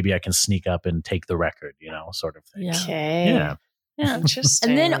year and maybe I can sneak up and take the record, sort of thing. Yeah. Okay. Yeah. Yeah. Interesting.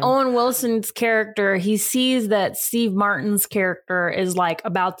 And then Owen Wilson's character, he sees that Steve Martin's character is like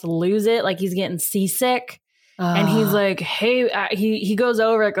about to lose it, like he's getting seasick. And he's like, hey, he goes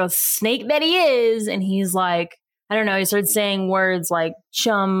over like a snake that he is. And he's like, I don't know. He starts saying words like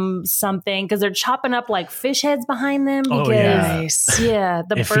chum something because they're chopping up like fish heads behind them. Because, Oh, yeah. nice. yeah,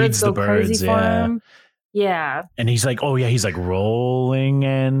 the It birds feeds go the birds, crazy yeah. for him. Yeah. And he's like, oh yeah, he's like rolling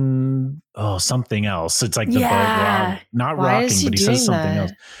and something else. It's like the boat Yeah. not Why rocking, is he but he says doing something that?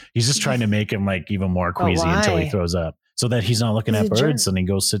 else. He's just trying to make him like even more queasy until he why? throws up, so that he's not looking He's at a jerk. birds and he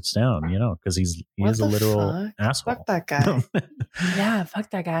goes sits down, because he What is a the literal fuck? asshole. Fuck that guy. Yeah. Fuck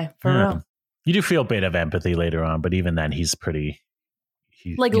that guy. For Yeah. real. You do feel a bit of empathy later on, but even then, he's pretty.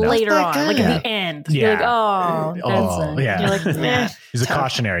 Like you know, later Fuck that on, like guy. at the end. Yeah. You're like, oh, that's Oh, it. yeah. You're like, Eh. he's a Tough.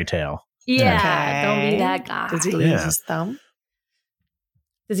 cautionary tale. yeah, Okay. don't be that guy. Does he lose Yeah. his thumb?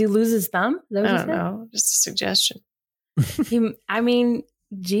 Does he lose his thumb? Is that what I you don't said? know. Just a suggestion. I mean,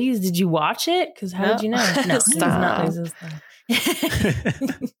 geez, did you watch it? Because how did you know? No, he does not lose his thumb.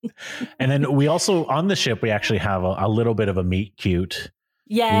 And then we also, on the ship, we actually have a little bit of a meet cute.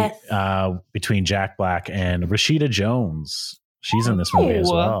 Yes. Between Jack Black and Rashida Jones. She's in this movie as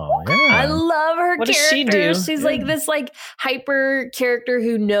well. Yeah. I love her What character. does she do? She's like this like hyper character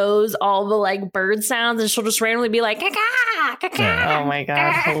who knows all the like bird sounds, and she'll just randomly be like, caca, caca. Yeah. Oh my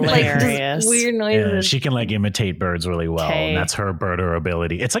God, Like, hilarious. just weird Yeah, noises. she can like imitate birds really well, and that's her birder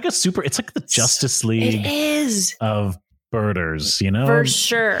ability. It's like the Justice League It is. of birders, you know? For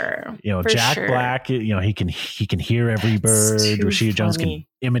sure. You know, For Jack sure. Black, you know, he can hear every bird. too Rashida Jones can funny.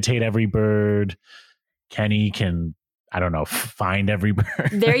 imitate every bird. Kenny can, I don't know, find every bird.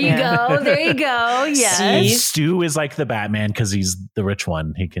 There you Yeah. go. There you go. And Yes. Stu is like the Batman because he's the rich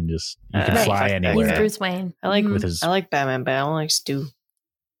one. He can Right. fly He's anywhere. He's Bruce Wayne. I like Mhm. with his I like Batman, but I don't like Stu.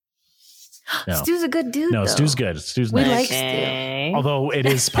 no. Stu's a good dude. No, though. Stu's good. Stu's We nice. like Stu. Okay. Although it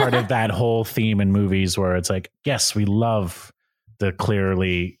is part of that whole theme in movies where it's like, yes, we love the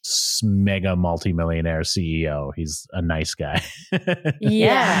clearly mega multimillionaire CEO. He's a nice guy.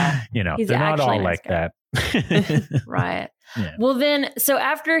 Yeah. You know, He's they're not actually all a nice like guy. that. Right. Yeah. Well, then, so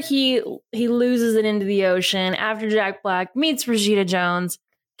after he loses it into the ocean, after Jack Black meets Rashida Jones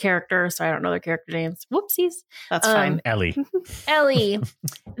character, so I don't know their character names. Whoopsies. That's fine. Ellie. Ellie.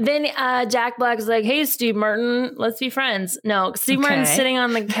 Then Jack Black is like, "Hey, Steve Martin, let's be friends." No, Steve Martin's Okay. sitting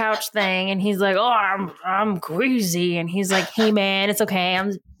on the couch thing, and he's like, "Oh, I'm crazy," and he's like, "Hey, man, it's okay.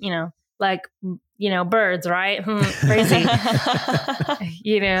 I'm, like, birds, right? Crazy."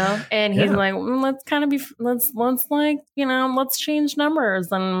 And he's Yeah. like, let's kind of be, let's like, let's change numbers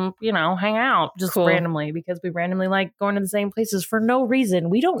and, hang out just Cool. randomly, because we randomly like going to the same places for no reason.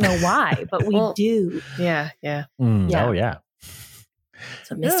 We don't know why, but we Well, do. Yeah. Yeah. Oh, yeah.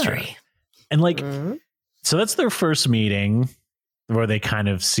 It's a mystery. And like, Mhm. so that's their first meeting where they kind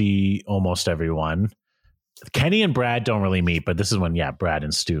of see almost everyone. Kenny and Brad don't really meet, but this is when, Brad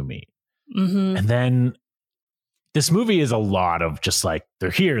and Stu meet. Mm-hmm. And then this movie is a lot of just like, they're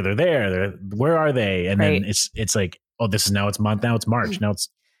here, they're there, where are they? And Right. then it's like, oh, this is now it's month, now it's March, now it's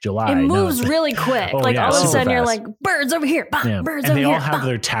July. It now moves it's- really quick. Oh, like yeah, all of a super sudden you're fast. like, birds over here, bah, Yeah. birds And over they all here. have bah.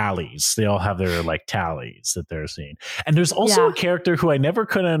 their tallies. They all have their like tallies that they're seeing. And there's also Yeah. a character who I never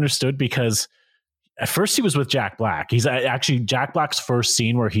could have understood, because at first he was with Jack Black. He's actually Jack Black's first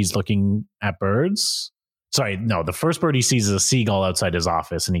scene where he's looking at birds. Sorry, no, the first bird he sees is a seagull outside his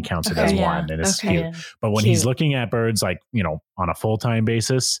office, and he counts it as Okay. one, and it's Okay. cute. But when he's Cute. looking at birds, like, on a full-time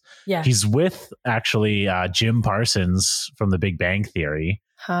basis, Yeah. he's with actually Jim Parsons from The Big Bang Theory,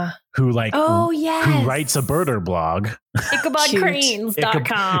 Huh. who like Oh, yes. who writes a birder blog.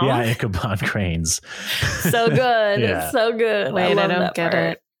 IchabodCranes.com. Yeah, Ichabod Cranes. So good. Yeah. It's so good. Wait, I love don't that get part.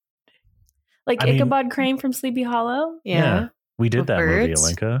 it. Like I mean- Ichabod Crane from Sleepy Hollow. Yeah. We did With that movie, birds?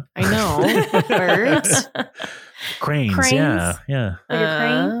 Alinka. I know. Birds. Cranes, Cranes? yeah. Like a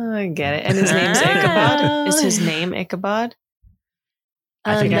crane? I get it. And his name's Ah. Ichabod? Is his name Ichabod?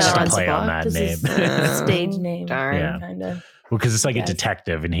 I think no, it's just a it's play on Block. that This name. is stage name. Darn. Yeah. Kind of. Well, because it's like Yes. a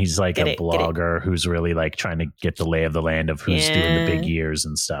detective, and he's like Get a it, get it. blogger who's really like trying to get the lay of the land of who's doing the big Yeah. years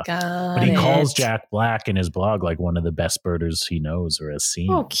and stuff. Got But he it. calls Jack Black in his blog like one of the best birders he knows or has seen.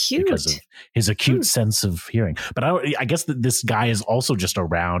 Oh, cute. Because of his acute sense of hearing. But I guess that this guy is also just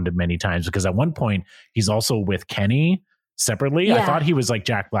around many times, because at one point he's also with Kenny separately. I Yeah. thought he was like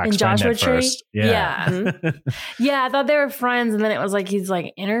Jack Black's In friend Joshua at Tree? first. Yeah. Yeah, I thought they were friends, and then it was like he's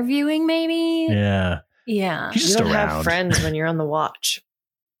like interviewing, maybe. Yeah. Yeah. He's You just don't around. have friends when you're on the watch.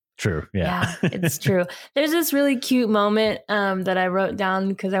 True. Yeah. It's true. There's this really cute moment that I wrote down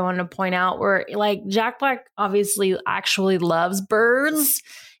because I wanted to point out where like Jack Black obviously actually loves birds.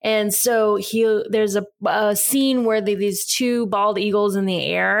 And so there's a scene where these two bald eagles in the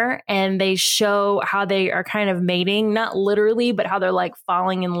air, and they show how they are kind of mating, not literally, but how they're like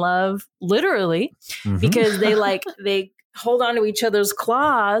falling in love literally, Mhm. because they hold on to each other's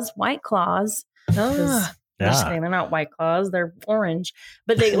claws, white claws. Ah. Yeah. They're not white claws, they're orange.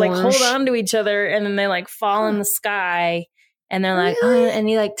 But they like Orange. hold on to each other, and then they like fall in the sky, and they're like, Really? and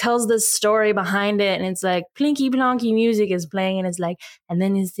he like tells this story behind it, and it's like plinky plonky music is playing, and it's like, and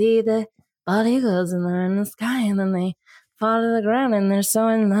then you see the bald eagles and they're in the sky, and then they fall to the ground and they're so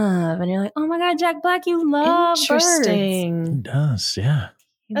in love, and you're like, oh my god, Jack Black, you love birds. Interesting. It does. Yeah.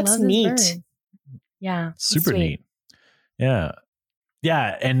 He That's loves his neat. birds. Yeah, it's Super sweet. neat. Yeah.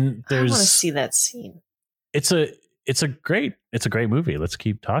 Yeah. And I want to there's see that scene. it's a great movie. Let's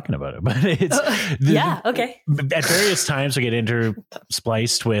keep talking about it. But it's Yeah, okay. At various times we get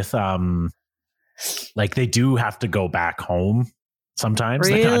interspliced with like they do have to go back home sometimes.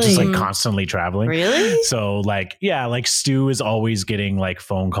 Really? They're not just like constantly traveling. Really? So like, yeah, like Stu is always getting like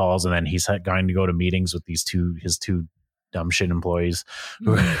phone calls, and then he's going to go to meetings with his two dumb shit employees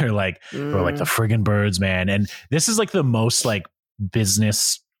who are like the friggin' birds, man. And this is like the most like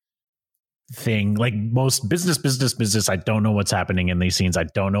business thing, like most business. I don't know what's happening in these scenes. I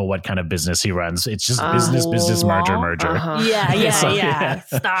don't know what kind of business he runs. It's just business, merger. Uh-huh. Yeah.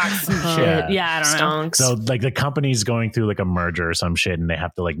 Stocks and shit. Yeah, I don't know. So like the company's going through like a merger or some shit, and they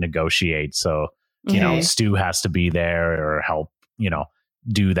have to like negotiate. So, you know, Stu has to be there or help, you know,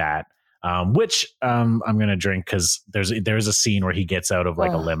 do that. Which I'm gonna drink because there's a scene where he gets out of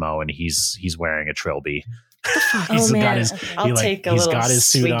like a limo and he's wearing a trilby. He's got his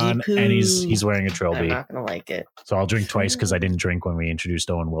suit on and he's wearing a trilby. I'm not gonna like it. So I'll drink twice because I didn't drink when we introduced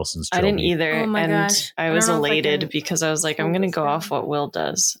Owen Wilson's trilby. I didn't either. Oh my gosh. I was elated because I was like, I'm gonna go off what Will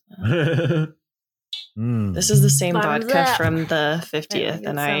does. This is the same vodka from the 50th,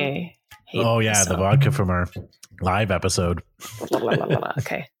 and I hate the vodka from our live episode.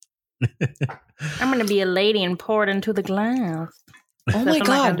 Okay. I'm gonna be a lady and pour it into the glass. Oh my I'm not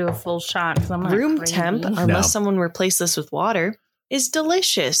god! gonna do a full shot because I'm not Room crazy. temp, unless someone replaced this with water, is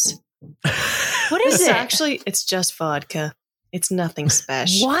delicious. What is it? Actually, it's just vodka. It's nothing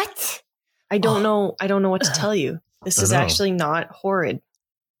special. What? I don't know. I don't know what to tell you. This is actually not horrid.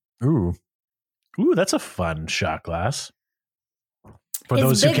 Ooh, that's a fun shot glass. For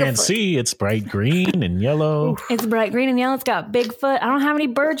those who can't see, it's bright green and yellow. It's bright green and yellow. It's got Bigfoot. I don't have any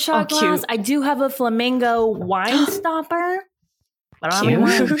bird shot glass. Cute. I do have a flamingo wine stopper. But I don't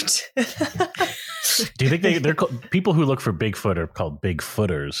have Cute. Do you think they're people who look for Bigfoot are called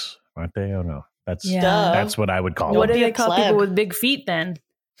Bigfooters, aren't they? Oh no, that's what I would call What them. do they call people with big feet then?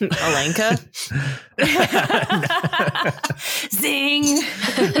 Alenka. Zing.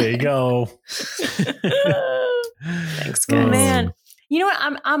 There you go. Thanks, guys. Man. You know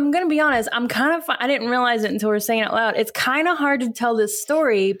what? I'm going to be honest. I'm kind of, I didn't realize it until we were saying it out loud. It's kind of hard to tell this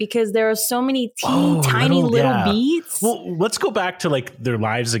story because there are so many tiny little beats. Well, let's go back to like their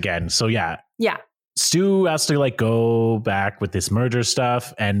lives again. So yeah. Stu has to like go back with this merger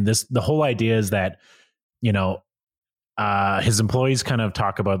stuff. And the whole idea is that, you know, his employees kind of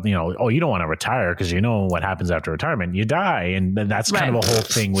talk about, you know, you don't want to retire because you know what happens after retirement. You die. And that's kind of a whole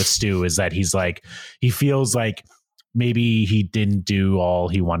thing with Stu is that he's like, he feels like, maybe he didn't do all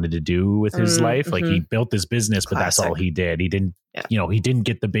he wanted to do with his life. Like he built this business, but that's all he did. He didn't, you know, he didn't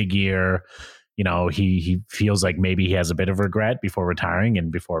get the big year. You know, he feels like maybe he has a bit of regret before retiring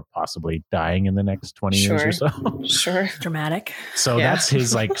and before possibly dying in the next 20 years or so. Sure. Dramatic. So that's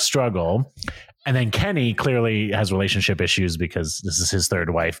his like struggle. And then Kenny clearly has relationship issues because this is his third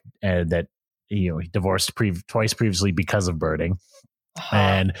wife and that, you know, he divorced twice previously because of birding.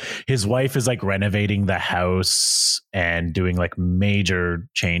 And his wife is like renovating the house and doing like major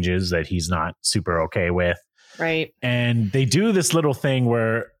changes that he's not super okay with. Right. And they do this little thing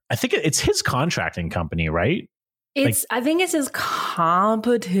where I think it's his contracting company, right? I think it's his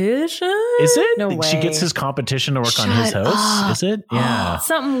competition. Is it? No way. She gets his competition to work on his house. up. Is it? Yeah.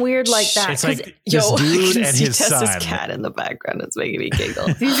 Something weird like that. It's like this dude and his son. His cat in the background. It's making me giggle.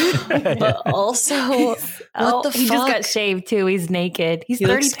 But also, what the he fuck? just got shaved too. He's naked. He's He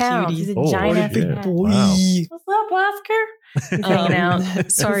 30 looks pounds. cutie. He's a Oh, giant big cat. boy. Wow. What's up, Oscar? He's hanging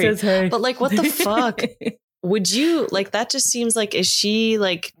out. Sorry. He says, hey. But like, what the fuck? Would you like that? Just seems like, is she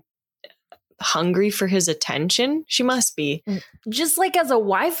like hungry for his attention? She must be. Just like as a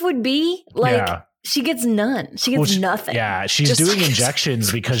wife would be, like she gets none. She gets nothing. Yeah, she's Just doing like-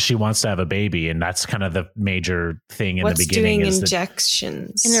 injections because she wants to have a baby, and that's kind of the major thing in the beginning. Doing Is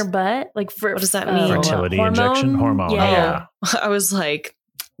injections In her butt, like for What does that mean? fertility injection, hormone. Yeah. I was like,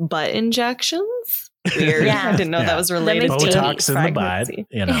 butt injections? Weird. Yeah. I didn't know that was related makes to Botox in the butt. pregnancy.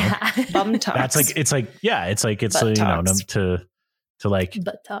 You know, Yeah. Bum talks. that's like it's Butt you know talks. to like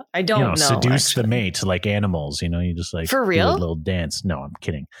Butt talk. I don't you know. seduce actually. the mate like animals. You know, you just like For do real? a little dance. No, I'm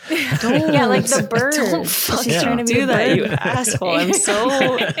kidding. Yeah, like the bird. Don't She's fucking trying to be do a that, bird. you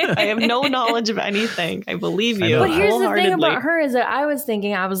asshole. I have no knowledge of anything. I believe I you. know. But here's the thing wholeheartedly. about her is that I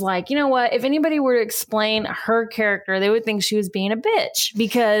was like, you know what? If anybody were to explain her character, they would think she was being a bitch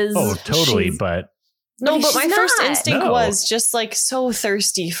because Oh, totally. she's- But No, But but my she's first not. instinct No. was just like so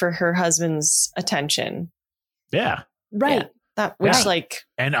thirsty for her husband's attention. yeah, right, That which Yeah. like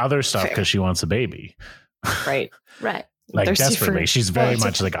and other stuff Fair. because she wants a baby. right. right. Like Thirsty desperately. for- She's very well,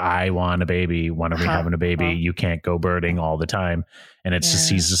 much like, I want a baby. When are we having a baby? You can't go birding all the time. And it's just,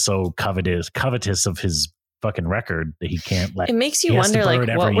 Yeah. he's just so covetous of his fucking record that he can't let. It makes you He has to wonder like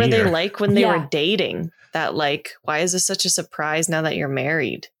bird what every were they year. like when they Yeah. were dating? That like why is this such a surprise now that you're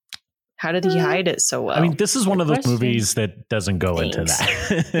married? How did he hide it so well? I mean, this is one of those question. movies that doesn't go into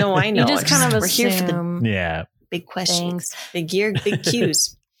that. No, I know. You just kind of we're here for the assume. Yeah. big questions, Thanks. big gear, big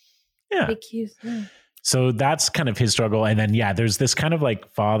cues. Yeah. Big cues. Yeah. So that's kind of his struggle. And then, there's this kind of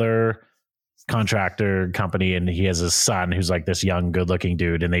like father contractor company, and he has a son who's like this young, good looking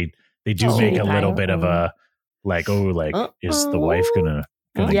dude. And they do make a little bit of a like, is the wife gonna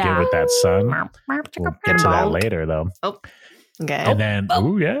get with that son? We'll get to that later though. Okay. And then,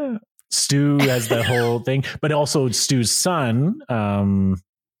 Stu has the whole thing, but also Stu's son.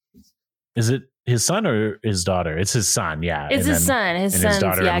 Is it his son or his daughter? It's his son. Yeah. It's his son. His son's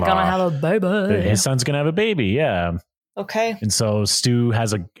daughter-in-law. gonna have a baby. His son's gonna have a baby. Yeah. Okay. And so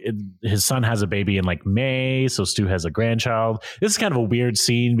his son has a baby in like May. So Stu has a grandchild. This is kind of a weird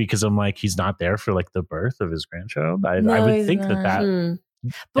scene because I'm like, he's not there for like the birth of his grandchild. I would think that.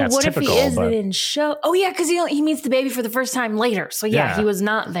 But That's what typical, if he is? but- They didn't show. Oh yeah, because he meets the baby for the first time later. So Yeah. he was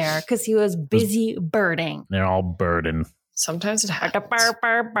not there because he was busy birding. They're all birding. Sometimes it happens.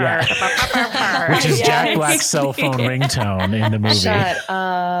 Which is Jack Black's cell phone ringtone in the movie. Shut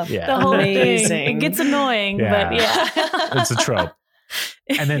up. Yeah. The whole Amazing. thing. It gets annoying, but yeah. It's a trope.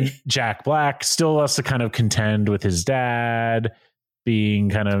 And then Jack Black still has to kind of contend with his dad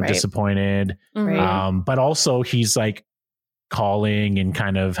being kind of disappointed. Mhm. But also he's like calling and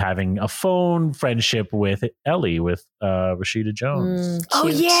kind of having a phone friendship with Ellie, with Rashida Jones. Oh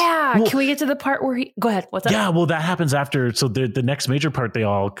Cute. yeah. Well- Can we get to the part where go ahead. What's up? Yeah, well, that happens after. So the next major part they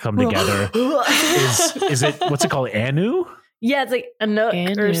all come together is it, what's it called? Anu? Yeah, it's like a nook or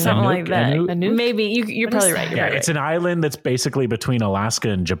Anu. something like that. Anu? Maybe you're What probably is right. that? You're Yeah, probably it's right. an island that's basically between Alaska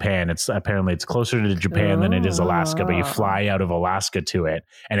and Japan. It's closer to Japan than it is Alaska, but you fly out of Alaska to it.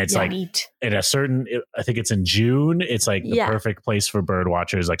 And it's like Neat. at a certain, I think it's in June. It's like the perfect place for bird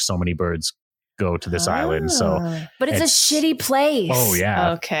watchers. Like so many birds go to this island. So, But it's a shitty place. oh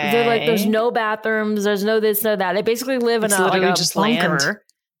yeah. Okay. They're like, there's no bathrooms, there's no this, no that. They basically live in It's a literally like a just bunker. land.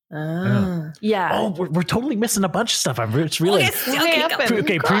 Yeah. Oh, we're totally missing a bunch of stuff. I'm just realizing.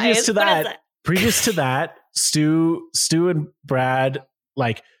 Okay, previous to that, Stu and Brad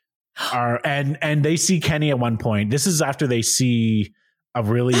like are and they see Kenny at one point. This is after they see a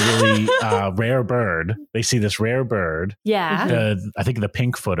really rare bird. They see this rare bird. Yeah. I think the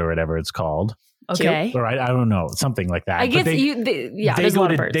pinkfoot or whatever it's called. Okay. Or I don't know, something like that. I guess But there's a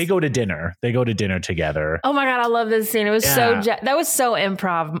lot of birds. They go to dinner. They go to dinner together. Oh my God, I love this scene. It was that was so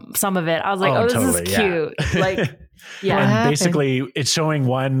improv, some of it. I was like, this totally, is cute. Like, yeah. And basically it's showing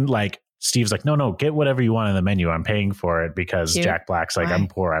one like Steve's like, no, get whatever you want on the menu. I'm paying for it because Jack Black's like, I'm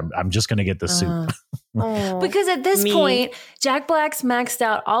poor. I'm just going to get the soup. Because at this point, Jack Black's maxed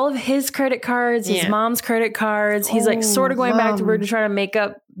out all of his credit cards, his mom's credit cards. He's like sort of going back to work to try to make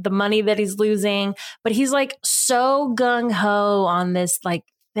up the money that he's losing. But he's like so gung ho on this like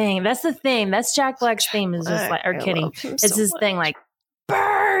thing. That's the thing. That's Jack Black's theme is just like, or kidding. It's his thing like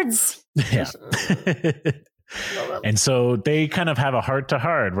birds. Yeah. And so they kind of have a heart to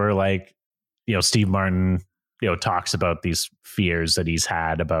heart where like, Steve Martin, talks about these fears that he's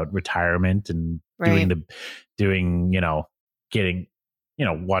had about retirement and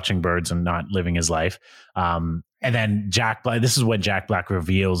watching birds and not living his life. And then Jack Black, this is when Jack Black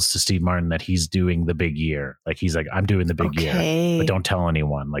reveals to Steve Martin that he's doing the big year. Like he's like, I'm doing the big year, but don't tell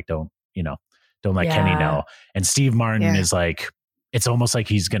anyone. Like, don't let Kenny know. And Steve Martin is like, it's almost like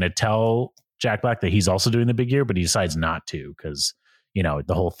he's going to tell Jack Black that he's also doing the big year, but he decides not to because, the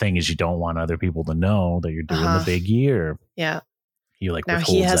whole thing is you don't want other people to know that you're doing the big year. Yeah. He like now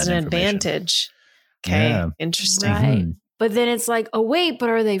he has an advantage. Okay. Interesting. Right. But then it's like, oh wait, but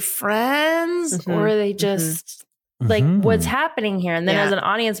are they friends or are they just like what's happening here? And then as an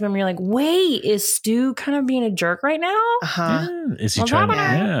audience member, you're like, wait, is Stu kind of being a jerk right now? Yeah. Is he trying to?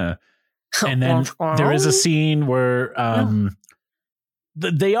 Yeah. And then there is a scene where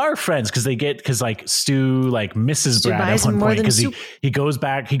they are friends because like Stu like misses Brad at one point because he goes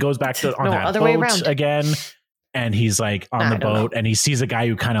back to on that boat again. And he's like on the boat and he sees a guy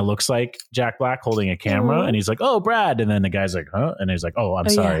who kind of looks like Jack Black holding a camera. And he's like, oh, Brad. And then the guy's like, huh? And he's like, oh, I'm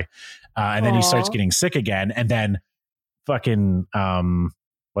sorry. Yeah. And then he starts getting sick again. And then fucking,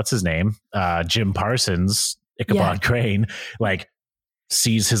 what's his name? Jim Parsons, Ichabod Crane, like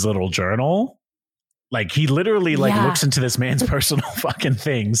sees his little journal. Like he literally looks into this man's personal fucking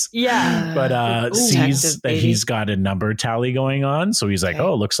things. Yeah. But sees that he's got a number tally going on. So he's like,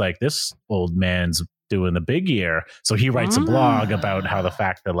 oh, looks like this old man's doing the big year. So he writes a blog about how the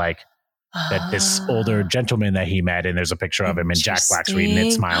fact that like that this older gentleman that he met, and there's a picture of him, and Jack Black's reading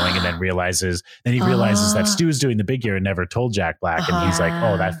it, smiling, and then he realizes that Stu's doing the big year and never told Jack Black, and he's like,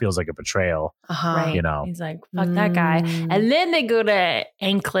 oh, that feels like a betrayal. Right. You know, he's like, fuck that guy. And then they go to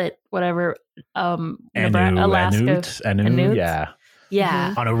Anklet, whatever, Alaska. Anu,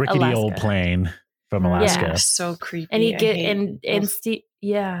 yeah, on a rickety old plane from Alaska. Yeah, so creepy. And Steve,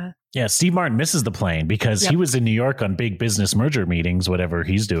 Steve Martin misses the plane because he was in New York on big business merger meetings, whatever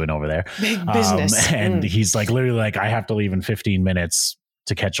he's doing over there. Big business. And he's like, literally like, I have to leave in 15 minutes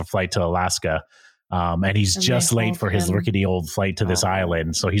to catch a flight to Alaska. And he's just late for his rickety old flight to this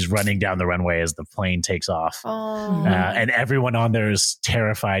island. So he's running down the runway as the plane takes off. And everyone on there is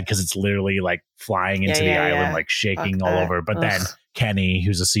terrified because it's literally like flying into the island, like shaking all over. But then Kenny,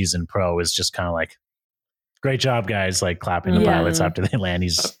 who's a seasoned pro, is just kind of like, great job, guys, like clapping the pilots after they land.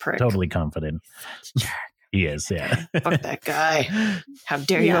 He's totally confident. He is, Fuck that guy. How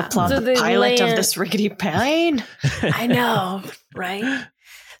dare you applaud the pilot of this rickety plane? I know, right?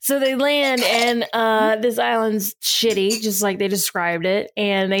 So they land, and this island's shitty, just like they described it,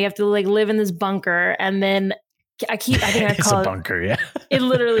 and they have to like live in this bunker. And then I think I call it a bunker. It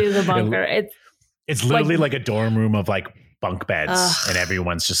literally is a bunker. It's literally like a dorm room of like bunk beds, and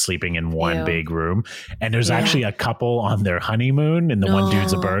everyone's just sleeping in one big room. And there's actually a couple on their honeymoon, and the one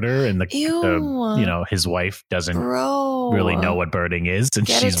dude's a birder, and the his wife doesn't really know what birding is, and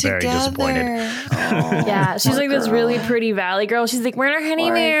she's very disappointed. Yeah, she's like this really pretty valley girl. She's like, we're in our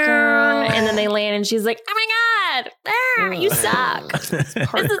honeymoon, and then they land, and she's like, oh my god, you suck. This is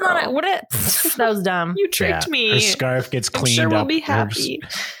not that was dumb. You tricked me. Her scarf gets cleaned up. We'll be happy.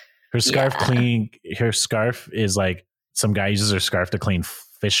 Her scarf her scarf is like, some guy uses her scarf to clean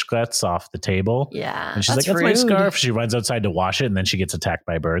fish guts off the table. Yeah. And she's like, that's my scarf. She runs outside to wash it, and then she gets attacked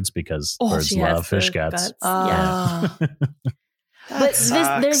by birds because birds love fish guts. Yeah. But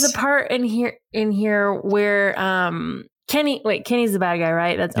there's a part in here where Kenny's the bad guy,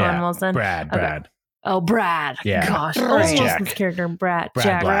 right? That's Owen Wilson. Brad. Oh, Brad. Yeah. Gosh. Owen Wilson's character, Brad.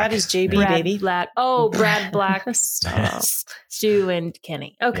 Brad is JB, baby. Black. Oh, Brad Black. Stu and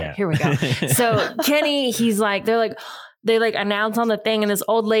Kenny. Okay, here we go. So Kenny, they announce on the thing, and this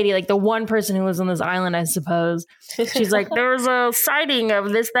old lady, like the one person who was on this island, I suppose, she's like, there's a sighting of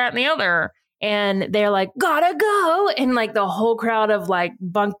this, that, and the other. And they're like, gotta go. And like the whole crowd of like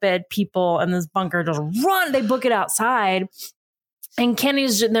bunk bed people in this bunker just run. They book it outside. And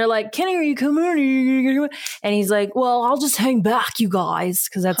they're like, Kenny, are you coming? And he's like, well, I'll just hang back, you guys.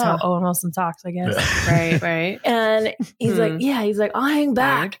 Because that's how Owen Wilson talks, I guess. Right. And he's like, I'll hang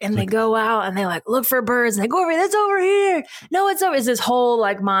back. And they go out and they like look for birds. And they go over, that's over here. No, it's over. It's this whole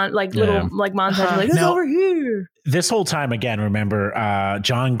montage. Like, it's over here. This whole time, again, remember,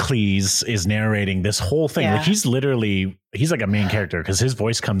 John Cleese is narrating this whole thing. Like he's like a main character because his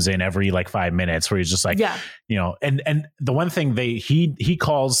voice comes in every like 5 minutes where he's just like, and the one thing he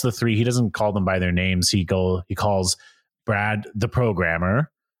calls the three, he doesn't call them by their names. He calls Brad the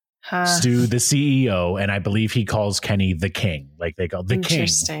programmer, Stu the CEO, and I believe he calls Kenny the king. Like they call the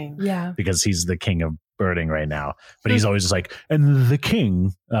king. Yeah. Because he's the king of birding right now, but he's always just like, and the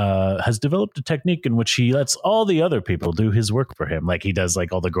king has developed a technique in which he lets all the other people do his work for him. Like he does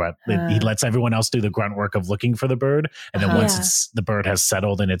like all the grunt, he lets everyone else do the grunt work of looking for the bird, and then once the bird has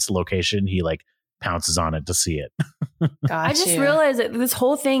settled in its location, he like pounces on it to see it. I just realized that this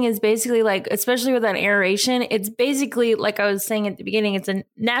whole thing is basically like, especially with that narration, it's basically like I was saying at the beginning, it's a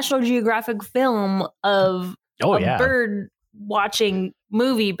National Geographic film of a bird watching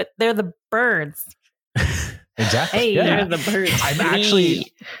movie, but they're the birds. Exactly. Hey, they're the birds.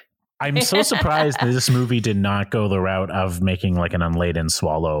 I'm so surprised that this movie did not go the route of making like an unladen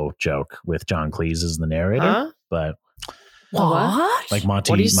swallow joke with John Cleese as the narrator. But what? Like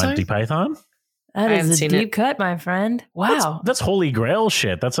Monty Python? That is a deep cut, my friend. Wow. That's Holy Grail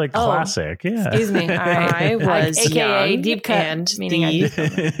shit. That's like classic. Yeah. Excuse me. All right. I was AKA young deep cut, and meaning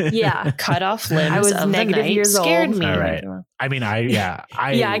cut off limbs I was of negative the night years scared old. me. All right. I mean,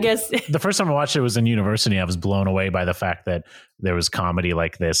 I guess the first time I watched it was in university. I was blown away by the fact that there was comedy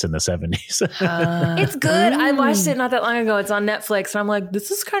like this in the 70s. It's good. I watched it not that long ago. It's on Netflix. And I'm like, this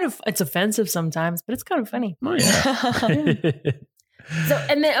is it's offensive sometimes, but it's kind of funny. Oh, yeah.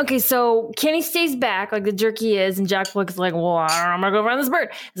 So Kenny stays back like the jerky is, and Jack Black's like, well, I'm gonna go find this bird.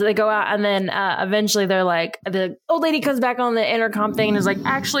 So they go out, and then eventually they're like, the old lady comes back on the intercom thing and is like,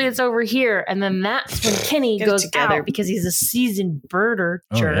 actually, it's over here. And then that's when Kenny goes out because he's a seasoned birder.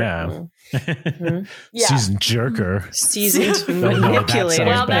 Seasoned jerker. Seasoned manipulator.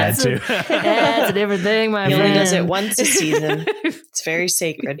 Well, that's a different thing, my friend. He only does it once a season. It's very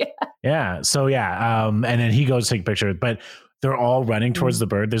sacred. Yeah. So and then he goes to take a picture, but they're all running towards the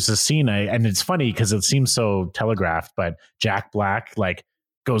bird. There's a scene, and it's funny because it seems so telegraphed, but Jack Black like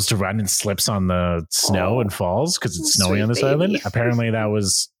goes to run and slips on the snow and falls because it's snowy on this island. Apparently that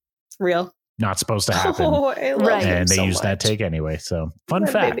was real. Not supposed to happen. I love him and they so used that much. take anyway. So fun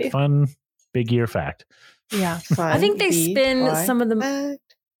That fact, baby. fun big year fact. Yeah. Fun I think they big spend fact. some of the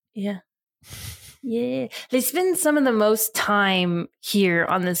they spend some of the most time here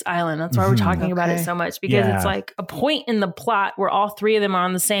on this island. That's why we're talking about it Okay. so much, because it's like a point in the plot where all three of them are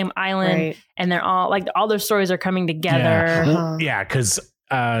on the same island Right. and they're all like all their stories are coming together. Yeah, Uh-huh. yeah, because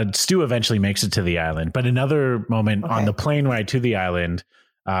Stu eventually makes it to the island. But another moment on the plane ride to the island,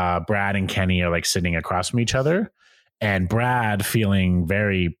 Brad and Kenny are like sitting across from each other. And Brad, feeling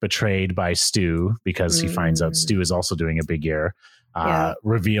very betrayed by Stu because he finds out Stu is also doing a big year,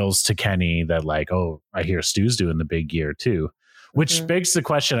 reveals to Kenny that like, oh, I hear Stu's doing the big year too. Which begs the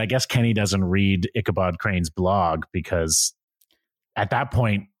question, I guess Kenny doesn't read Ichabod Crane's blog because at that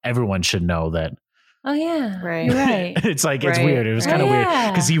point, everyone should know that. Oh yeah. Right. You're right. It's like, it's weird. It was kind of weird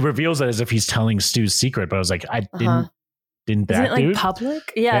Yeah. because he reveals it as if he's telling Stu's secret, but I was like, I didn't Isn't that it like dude?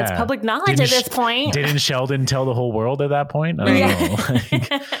 public? Yeah, it's Yeah. public knowledge at this point. Didn't Sheldon tell the whole world at that point? I don't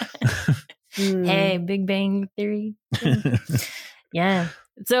know. Hey, Big Bang Theory. Yeah.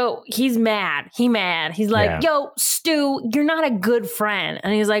 So he's mad. He's like, yo, Stu, you're not a good friend.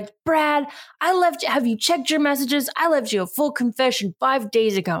 And he's like, Brad, have you checked your messages? I left you a full confession 5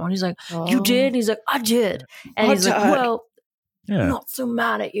 days ago. And he's like, you did? And he's like, I did. And he's like, well, I'm not so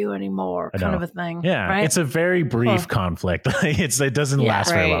mad at you anymore, kind of a thing. Yeah, right? it's a very brief conflict. It doesn't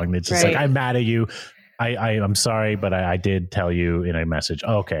last very long. It's just like, I'm mad at you. I'm sorry, but I did tell you in a message.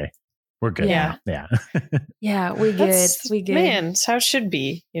 Oh, okay, we're good. Yeah. Yeah, we good. We good. Man, it's how it should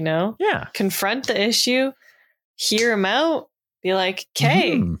be, you know? Yeah. Confront the issue, hear him out, be like,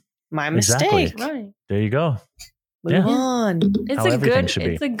 okay, my mistake. Exactly. Right. There you go. Move on. It's How a everything good. should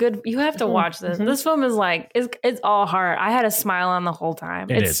be. It's a good. You have to watch this. This film is like it's all heart. I had a smile on the whole time.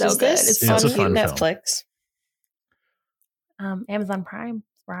 It It's is. so Is good. this It's It's so a cute. fun film. Netflix? Amazon Prime,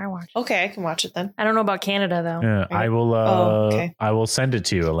 where I watch. Okay, I can watch it then. I don't know about Canada though. Yeah, I will. okay. I will send it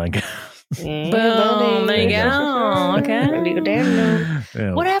to you, Alenka. Boom. There you go. Okay.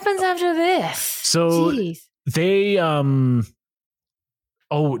 Yeah. What happens after this? So Jeez. they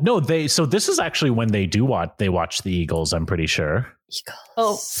oh no, so this is actually when they watch the Eagles, I'm pretty sure.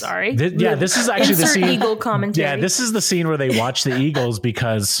 Oh, sorry. This is actually the Insert scene. Eagle commentary. Yeah, this is the scene where they watch the Eagles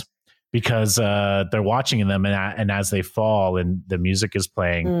because they're watching them and as they fall and the music is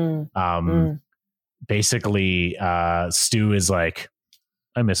playing, basically Stu is like,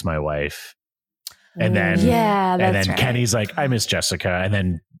 I miss my wife. And then that's right. Kenny's like, I miss Jessica. And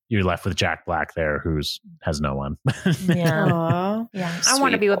then you're left with Jack Black there has no one. Yeah. Aw. Yeah. I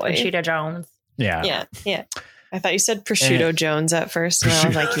want to Sweet be with boy. Rashida Jones. Yeah. Yeah. I thought you said prosciutto Jones at first, and I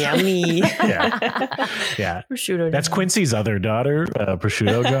was like, yummy. Yeah. Prosciutto. That's Jones. Quincy's other daughter,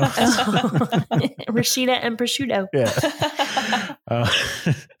 Prosciutto Jones. Rashida and prosciutto. Yeah.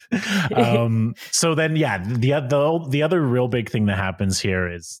 So then, the other real big thing that happens here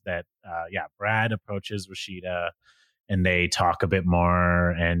is that, Brad approaches Rashida and they talk a bit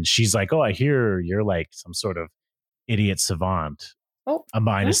more. And she's like, oh, I hear you're like some sort of idiot savant. Oh,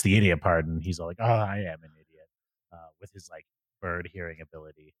 minus the idiot part. And he's all like, oh, I am an idiot with his like bird hearing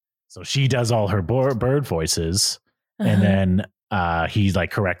ability. So she does all her bird voices. And then he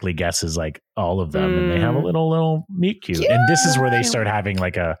like correctly guesses like all of them and they have a little meet cute. And this is where they start having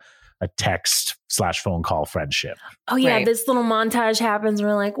like a text / phone call friendship. Oh yeah, Right. this little montage happens. And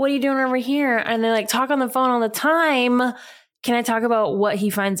we're like, what are you doing over here? And they like talk on the phone all the time. Can I talk about what he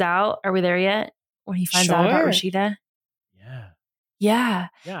finds out? Are we there yet? When he finds out about Sure. Rashida? Yeah.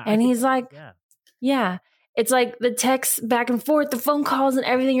 Yeah. And he's like, yeah. It's like the texts back and forth, the phone calls and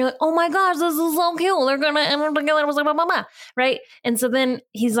everything. You're like, oh my gosh, this is so cute. They're going to end up together. Blah, blah, blah, blah. Right. And so then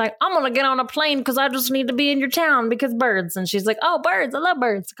he's like, I'm going to get on a plane because I just need to be in your town because birds. And she's like, oh, birds. I love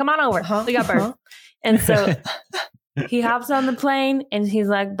birds. Come on over. We got birds. And so he hops on the plane and he's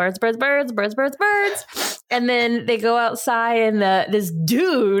like, birds, birds, birds, birds, birds, birds. And then they go outside and this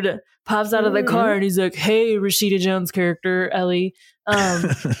dude pops out of the car and he's like, hey, Rashida Jones character, Ellie,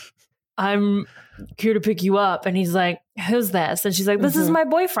 I'm here to pick you up. And he's like, who's this? And she's like, this is my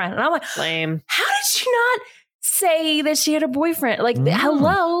boyfriend. And I'm like, Lame. how did she not say that she had a boyfriend? Like,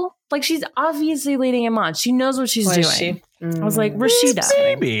 hello? Like, she's obviously leading him on. She knows what she's Was doing. she? I was like, Rashida.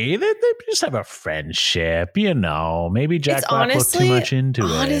 Maybe they just have a friendship, maybe Jack Black looked too much into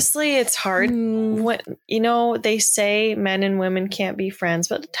it. Honestly, it's hard when, they say men and women can't be friends,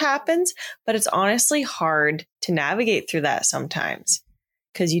 but it happens. But it's honestly hard to navigate through that sometimes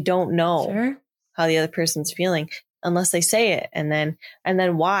because you don't know Sure. how the other person's feeling. unless they say it. And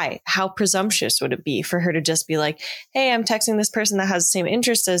then why? How presumptuous would it be for her to just be like, hey, I'm texting this person that has the same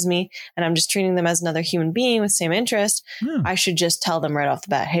interests as me, and I'm just treating them as another human being with same interest. I should just tell them right off the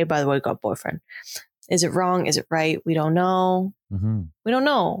bat, hey, by the way, I got a boyfriend. Is it wrong? Is it right? We don't know. We don't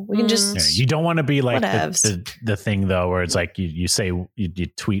know. We can just. You don't want to be like the thing though, where it's like you say you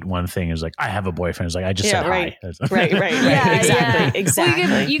tweet one thing, it's like I have a boyfriend. It's like I just said right. hi. Right. Exactly.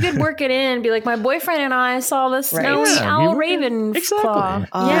 Well, you could work it in and be like, my boyfriend and I saw the snowy owl raven claw.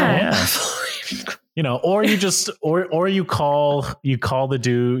 Yeah. You know, or you just or you call the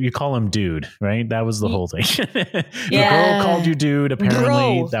dude, you call him dude, right? That was the whole thing. The girl called you dude. Apparently,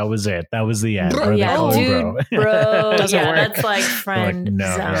 bro. That was it. That was the end. Or Dude, bro. Doesn't work. That's like friend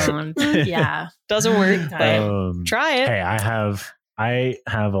zone. Yeah, doesn't work. But try it. Hey, I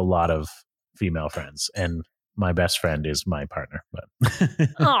have a lot of female friends, and my best friend is my partner. But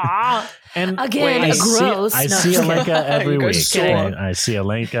and again, I see Alenka every week. Sure. I see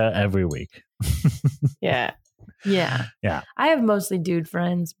Alenka every week. Yeah. I have mostly dude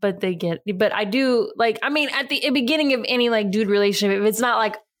friends, but I do like, I mean, at the beginning of any like dude relationship, if it's not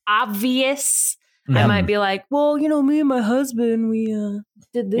like obvious, I might be like, well, you know, me and my husband, we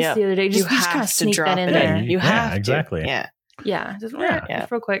did this the other day. Just kind of sneak that in there. You have exactly. to. Just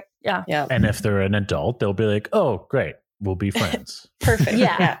real quick. Yeah. And if they're an adult, they'll be like, oh, great. We'll be friends. Perfect.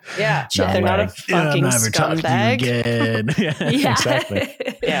 Yeah. They're not a fucking scumbag.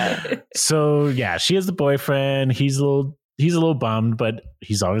 Exactly. So she has the boyfriend. He's a little bummed, but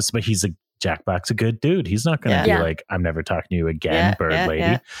he's Jack Black's a good dude. He's not going to be like, I'm never talking to you again, bird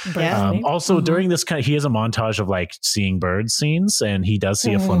lady. Also, during this he has a montage of like seeing bird scenes, and he does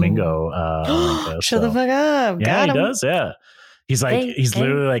see a flamingo. Shut the fuck up. Yeah, he does. Yeah. He's like,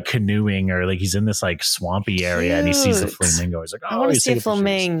 literally like canoeing, or like he's in this like swampy area, and he sees the flamingo. He's like, I want to see a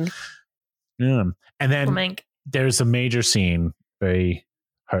flamingo. Yeah. And then there's a major scene, very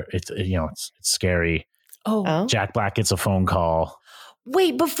hard. It's scary. Jack Black gets a phone call.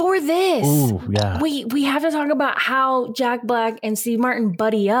 Wait, before this, we have to talk about how Jack Black and Steve Martin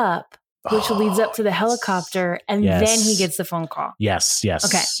buddy up, which leads up to the helicopter, and then he gets the phone call. Yes.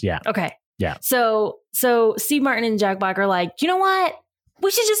 Okay. Yeah. Okay. Yeah. So Steve Martin and Jack Black are like, you know what?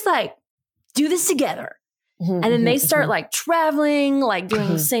 We should just like do this together. And then they start like traveling, like doing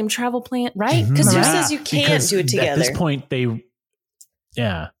the same travel plan, right? Because who says you can't do it together? At this point, right.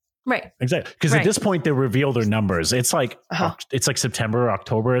 Exactly. Because at this point, they reveal their numbers. It's like it's like September or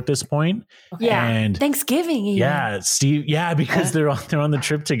October at this point. Yeah. And Thanksgiving. Even. Yeah. Steve. Yeah. Because they're on the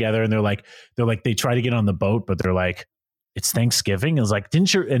trip together, and they're like, they try to get on the boat, but they're like, it's Thanksgiving. It was like,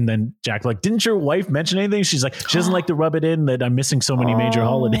 and then Jack like, didn't your wife mention anything? She's like, she doesn't like to rub it in that I'm missing so many major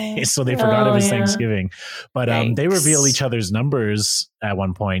holidays. So they forgot it was Thanksgiving. But they reveal each other's numbers at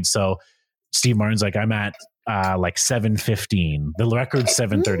one point. So Steve Martin's like, I'm at like 7:15. The record's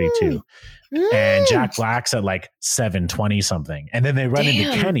 7:32. And Jack Black's at like 7:20 something. And then they run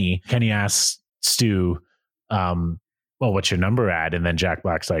into Kenny. Kenny asks Stu, well, what's your number at? And then Jack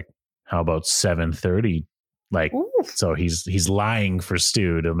Black's like, how about 7:30? Like, so he's lying for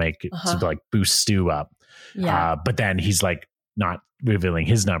Stu to make to like boost Stu up. Yeah. But then he's like not revealing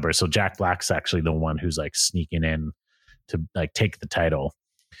his number. So Jack Black's actually the one who's like sneaking in to like take the title,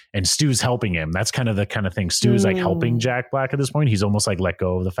 and Stu's helping him. That's kind of the thing. Stu's like helping Jack Black at this point. He's almost like let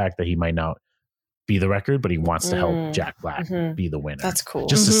go of the fact that he might not be the record, but he wants to help Jack Black be the winner. That's cool.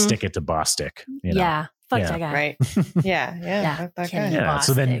 Just to stick it to Bostic. You know? Yeah. Fuck that guy. Right. Yeah. Fuck that guy. Yeah.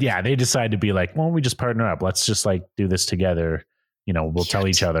 So then, they decide to be like, well, we just partner up. Let's just like do this together. You know, we'll tell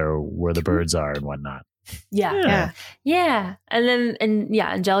each other where the birds are and whatnot. Yeah. And then,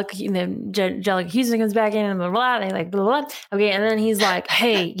 Angelica Houston comes back in and blah, blah, blah. They like, blah, blah, blah. Okay. And then he's like,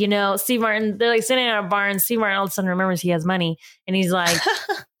 hey, you know, Steve Martin, they're like sitting at a bar, and Steve Martin all of a sudden remembers he has money. And he's like,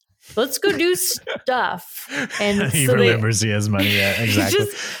 let's go do stuff. And he remembers he has money. Yeah, exactly.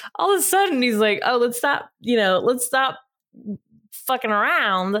 All of a sudden he's like, oh, let's stop fucking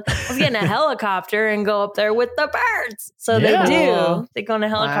around. Let's get in a helicopter and go up there with the birds. So they do. They go in a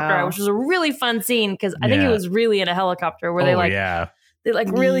helicopter, which was a really fun scene, because I think it was really in a helicopter where they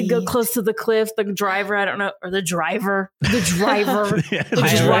really go close to the cliff. The driver, I don't know, or the driver of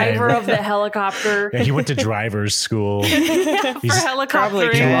the helicopter. Yeah, he went to driver's school. For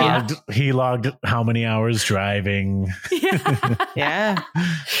helicoptering. He logged how many hours driving. Yeah.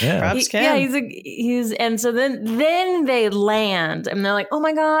 And so then they land, and they're like, oh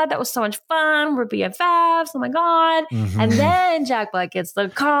my God, that was so much fun. We're BFFs. Oh my God. And then Jack Black gets the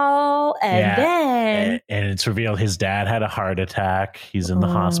call, and it's revealed his dad had a heart attack. He's in the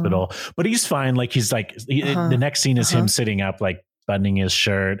hospital, but he's fine. Like the next scene is him sitting up, like buttoning his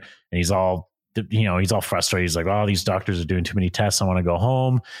shirt, and he's all he's all frustrated. He's like, oh, these doctors are doing too many tests. I want to go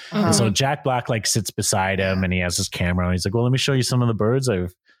home. And so Jack Black like sits beside him and he has his camera and he's like, well, let me show you some of the birds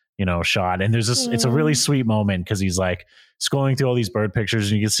I've, shot. And there's this, it's a really sweet moment because he's like scrolling through all these bird pictures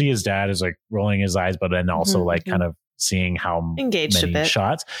and you can see his dad is like rolling his eyes, but then also like kind of seeing how engaged many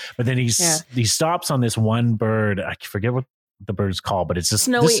shots. But then he stops on this one bird. I forget what the bird's called, but it's just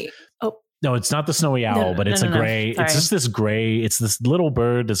snowy. No, it's not the snowy owl, but it's a gray. It's just this gray. It's this little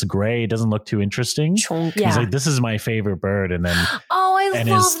bird that's gray. It doesn't look too interesting. Chunky. He's like, this is my favorite bird. And then, I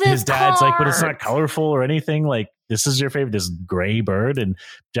love this his dad's part. like, but it's not colorful or anything. Like, this is your favorite, this gray bird. And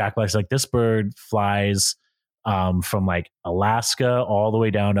Jack Black's like, this bird flies from like Alaska all the way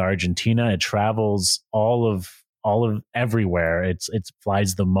down to Argentina. It travels all of everywhere. It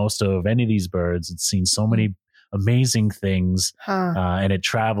flies the most of any of these birds. It's seen so many amazing things, and it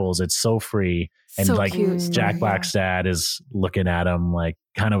travels. It's so free, and so like cute. Jack Black's dad is looking at him like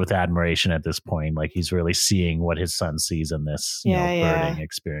kind of with admiration at this point. Like he's really seeing what his son sees in this birding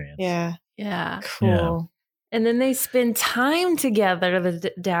experience. Yeah, cool. Yeah. And then they spend time together,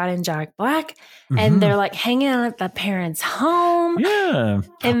 the dad and Jack Black, and they're like hanging out at the parents' home. Yeah,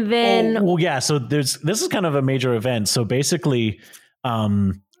 and then so this is kind of a major event. So basically,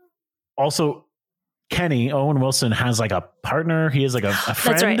 also. Kenny, Owen Wilson, has like a partner. He has like a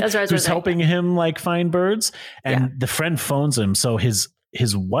friend who's helping him like find birds. And the friend phones him. So his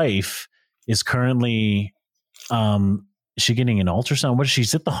wife is currently, is she getting an ultrasound? What is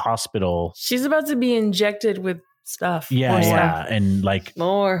she's at the hospital? She's about to be injected with stuff. Yeah. And like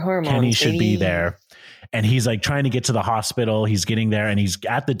more hormones. Kenny should be there. And he's like trying to get to the hospital. He's getting there and he's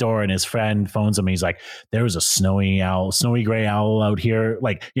at the door and his friend phones him. And he's like, there was a snowy gray owl out here,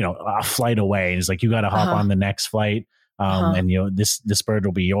 like, a flight away. And he's like, you got to hop on the next flight. And this bird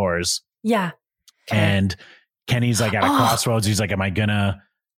will be yours. Yeah. And Kenny's like at a crossroads. He's like, am I gonna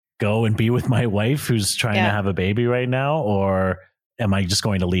go and be with my wife who's trying to have a baby right now? Or am I just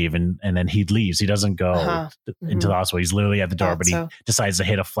going to leave? And then he leaves. He doesn't go into the hospital. He's literally at the door, but he decides to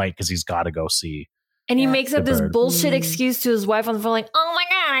hit a flight because he's got to go see. And he makes up this bullshit excuse to his wife on the phone, like, "Oh my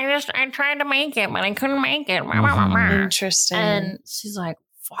god, I tried to make it, but I couldn't make it." Interesting. And she's like,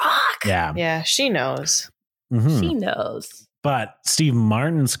 "Fuck." Yeah, she knows. She knows. But Steve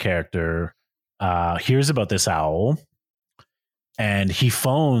Martin's character hears about this owl, and he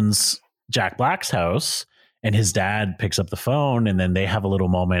phones Jack Black's house, and his dad picks up the phone, and then they have a little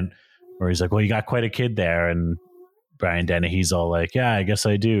moment where he's like, "Well, you got quite a kid there," and Brian Dennehy's all like, yeah, I guess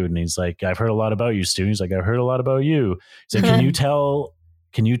I do. And he's like, I've heard a lot about you, Stu. He's like, I've heard a lot about you. He's like, can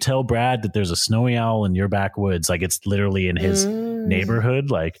you tell Brad that there's a snowy owl in your backwoods? Like it's literally in his neighborhood.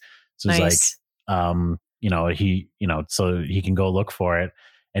 Like, so he's like, so he can go look for it.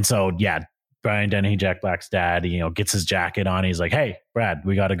 And so, Brian Dennehy, Jack Black's dad, gets his jacket on. He's like, hey, Brad,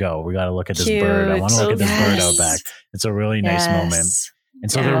 we got to go. We got to look at this bird. I want to look at this bird out back. It's a really nice moment. And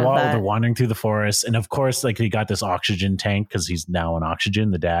so they're wandering through the forest. And of course, like he got this oxygen tank because he's now on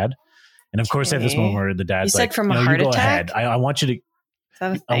oxygen, the dad. And of course, at this moment where the dad's like, from a heart you go attack? ahead. I want you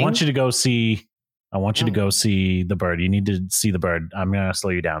to go see the bird. You need to see the bird. I'm going to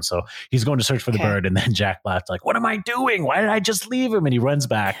slow you down. So he's going to search for the bird. And then Jack Black's like, what am I doing? Why did I just leave him? And he runs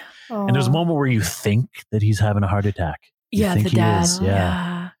back. And there's a moment where you think that he's having a heart attack. You think the dad. Is.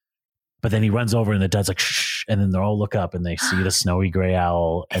 Yeah. But then he runs over and the dad's like, shh. And then they all look up and they see the snowy gray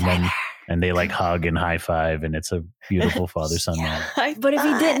owl. And they like hug and high five. And it's a beautiful father-son moment. But if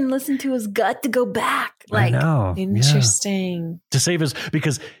he didn't listen to his gut to go back, like, I know. Interesting. To save his,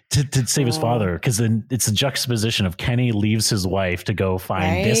 because to save his father, because then it's a juxtaposition of Kenny leaves his wife to go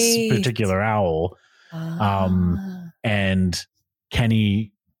find this particular owl. And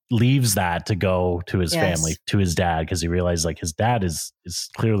Kenny leaves that to go to his family, to his dad, because he realized like his dad is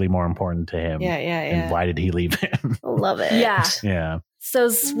clearly more important to him. And why did he leave him? Love it. Yeah. So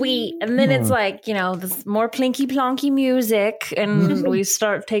sweet. And then it's like, this more plinky plonky music, and we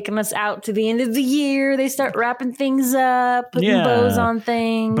start taking us out to the end of the year. They start wrapping things up, putting bows on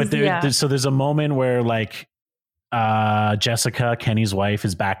things. But so there's a moment where like Jessica, Kenny's wife,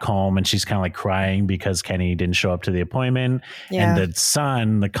 is back home and she's kind of like crying because Kenny didn't show up to the appointment. And the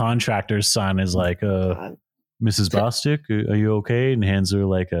son, the contractor's son, is like, Mrs. Bostic, are you okay? And hands her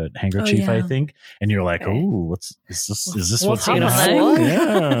like a handkerchief, I think. And you're like, oh, is this what's going to happen?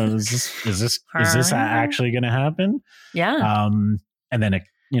 Yeah. Is this actually going to happen? Yeah. And then it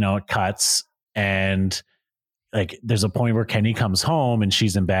cuts, and like there's a point where Kenny comes home and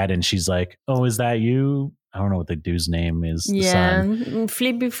she's in bed and she's like, oh, is that you? I don't know what the dude's name is. The son.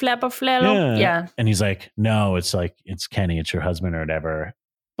 Flippy flapper flello. Yeah. And he's like, no, it's Kenny, it's your husband or whatever.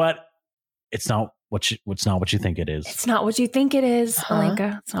 But it's not what's not what you think it is. It's not what you think it is,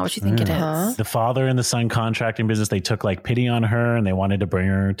 Alenka. It's not what you think it is. The father and the son contracting business, they took like pity on her and they wanted to bring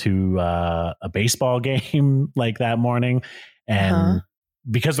her to a baseball game like that morning. And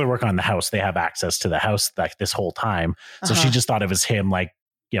because they're working on the house, they have access to the house like this whole time. So she just thought it was him, like,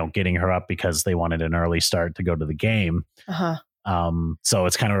 getting her up because they wanted an early start to go to the game. So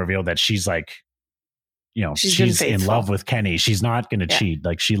it's kind of revealed that she's like, she's in love with Kenny. She's not going to cheat.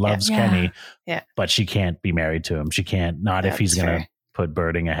 Like, she loves Kenny, but she can't be married to him. She can't, if he's going to put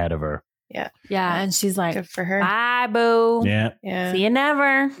birding ahead of her. Yeah. And she's like, good for her. Bye, boo. Yeah. See you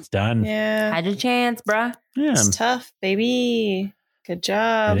never. It's done. Yeah. Had your chance, bruh. Yeah. It's tough, baby. Good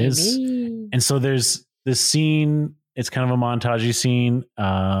job. It is. And so there's this scene. It's kind of a montagey scene.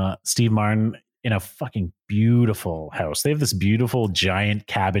 Steve Martin in a fucking beautiful house. They have this beautiful giant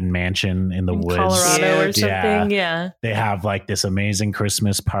cabin mansion in the woods. Colorado or something. Yeah. They have like this amazing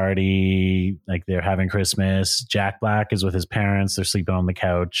Christmas party. Like, they're having Christmas. Jack Black is with his parents. They're sleeping on the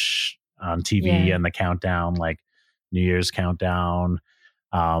couch on TV and the countdown, like New Year's countdown.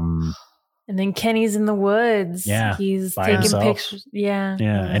 And then Kenny's in the woods. Yeah. He's by taking himself. pictures. Yeah.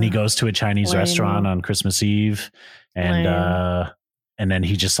 And he goes to a Chinese restaurant on Christmas Eve. And then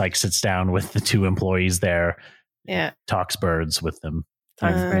he just like sits down with the two employees there. Yeah. Talks birds with them.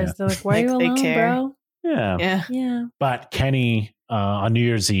 They're like, why are you alone, bro? Yeah. But Kenny, on New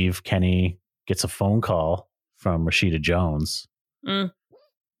Year's Eve, Kenny gets a phone call from Rashida Jones.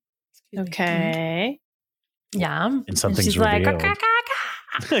 Okay. Yeah. And something's she's revealed.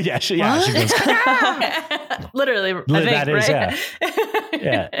 Like, she goes. Literally, that is, right?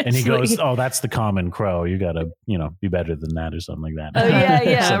 Yeah. And he goes, "Oh, that's the common crow. You got to, be better than that," or something like that. Oh,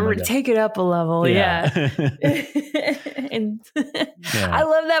 yeah. Like take it up a level. Yeah. And I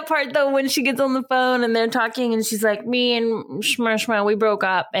love that part, though, when she gets on the phone and they're talking and she's like, me and Shma, we broke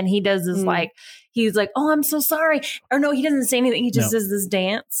up. And he does this he's like, oh, I'm so sorry. Or no, he doesn't say anything. He just does this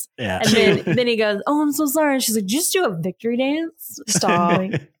dance. Yeah. And then he goes, oh, I'm so sorry. And she's like, just do a victory dance. Stop.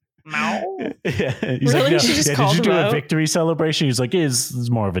 No. Yeah. He's really? like, She just did called you do him a out? victory celebration? He's like, it's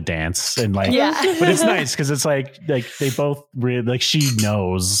more of a dance. And like, but it's nice because it's like they both really, like, she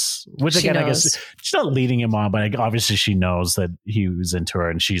knows, which again, I guess she's not leading him on, but like, obviously she knows that he was into her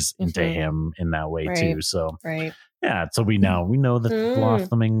and she's into him in that way too. So yeah, so we know the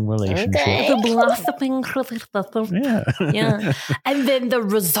blossoming relationship. Okay. The blossoming relationship. Yeah. And then the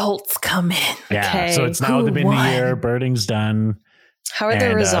results come in. Yeah. Okay. So it's now been a year. Birding's done. How are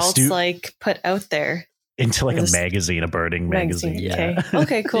the results like put out there? Into like a magazine, a birding magazine. Okay.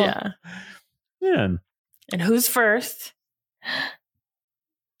 Okay, cool. Yeah. And who's first?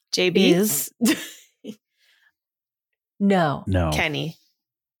 JB is No. Kenny.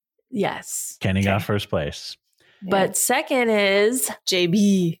 Yes. Kenny got first place. But second is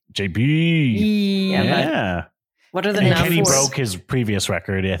JB. Yeah. What are the numbers? numbers? Kenny broke his previous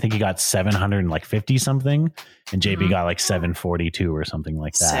record. I think he got 750 something, and JB got like 742 or something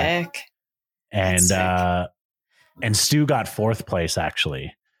like that. Sick. And Stu got fourth place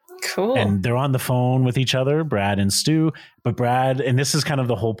actually. Cool. And they're on the phone with each other, Brad and Stu. But Brad, and this is kind of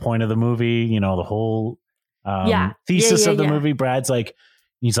the whole point of the movie, the whole thesis of the movie. Brad's like,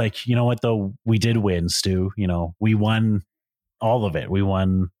 he's like, you know what though, we did win, Stu. We won all of it. We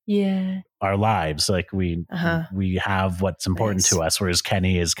won our lives. Like we have what's important to us. Whereas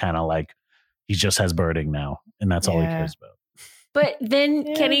Kenny is kind of like, he just has birding now, and that's all he cares about. But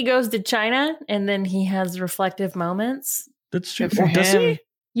then Kenny goes to China, and then he has reflective moments. That's true. For him. Does he?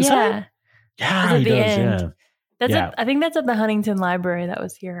 Yeah. Yeah, he does. End. Yeah. That's I think that's at the Huntington Library that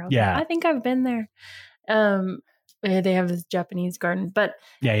was here. I think I've been there. They have this Japanese garden, but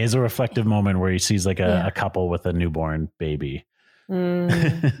he has a reflective moment where he sees like a couple with a newborn baby.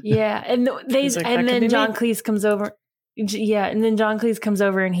 Yeah, and then John Cleese comes over. Yeah, and then John Cleese comes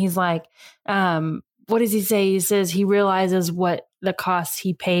over and he's like, what does he say? He says he realizes what the cost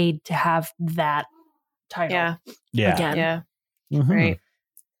he paid to have that title. Yeah. Again. Yeah. Mm-hmm. Right.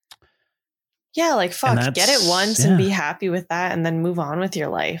 Yeah, like fuck, get it once and be happy with that, and then move on with your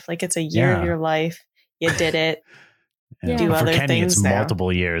life. Like it's a year of your life. You did it. Do For other Kenny, things it's now.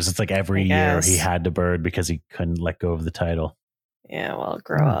 multiple years. It's like every year he had to bird because he couldn't let go of the title. Yeah, well,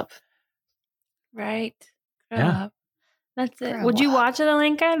 grow up. Right. Grow up. That's it. Would you watch it,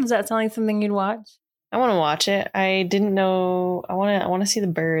 Alenka? Does that sound like something you'd watch? I want to watch it. I didn't know. I want to see the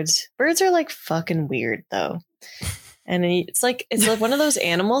birds. Birds are like fucking weird though. And it's like one of those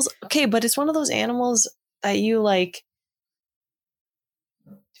animals. Okay, but it's one of those animals that you like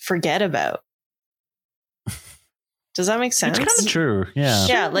forget about. Does that make sense? It's kind of true. Yeah.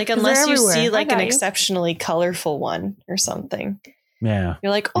 Yeah, like unless you see like an exceptionally colorful one or something. Yeah.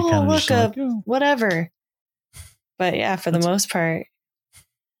 You're like, You oh, kinda look just up, like, oh. whatever. But yeah, for the That's- most part,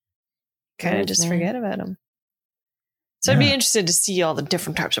 kind of Birds, just man. forget about them. So I'd be Yeah. interested to see all the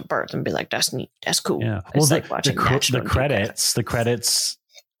different types of birds and be like, that's neat, that's cool. Yeah. It's like watching National the credits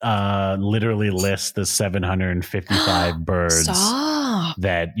literally list the 755 birds Stop.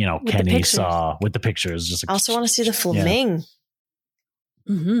 that, With the Kenny pictures. saw with the pictures. Just I also want to see the flamingo.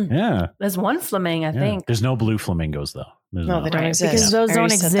 Mm-hmm. Yeah. There's one flamingo, I Yeah. think. There's no blue flamingos though. There's No, no. they don't Right, exist. because those I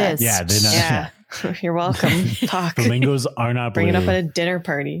already don't said that. exist. Yeah, they're not. Yeah. You're welcome. Fuck. Flamingos are not blue. Bring it up at a dinner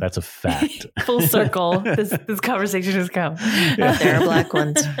party. That's a fact. Full circle. This conversation has come. Yeah. There are black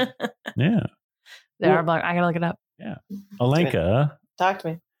ones. Yeah. There are black. I gotta look it up. Alenka, Talk to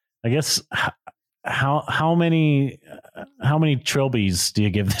me. I guess how many trilbies do you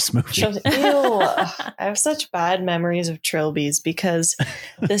give this movie? Ew. I have such bad memories of trilbies because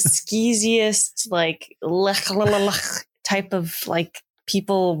the skeeziest, like, type of, like,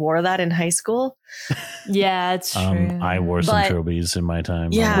 people wore that in high school. Yeah, it's true. I wore some But- trilbies in my time.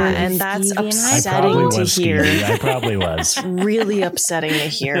 Yeah, Were you and that's skeevy in high I upsetting probably to was hear. skeevy. I probably was. Really upsetting to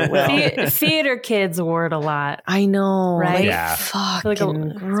hear, Will. Theater kids wore it a lot. I know, Right? Like, Yeah. fucking Like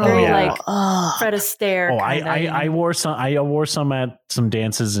a- gross. very, like, Ugh. Fred Astaire. Oh, kinda, I wore some. I wore some at some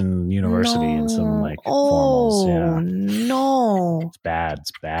dances in university and some like formals. Yeah, No. it's bad.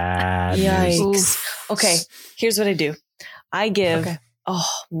 It's bad. Yikes. news. Oof. Okay, here's what I do. I give, Okay. oh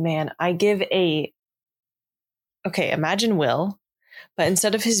man, imagine Will, but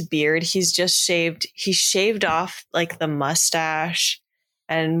instead of his beard, he shaved off like the mustache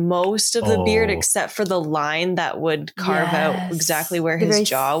and most of the beard Oh. except for the line that would carve out Yes. exactly where The very his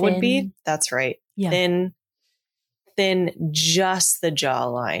jaw would be. thin- That's right. Yeah. Thin, just the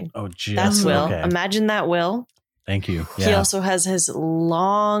jawline. Oh, geez. That's Will. Okay. Imagine that, Will. Thank you. He Yeah. also has his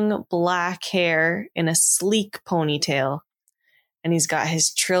long black hair in a sleek ponytail. And he's got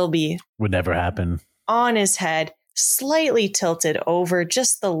his trilby Would never happen. on his head, slightly tilted over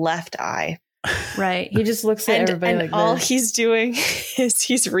just the left eye. Right. He just looks at And, everybody and like all this. he's doing is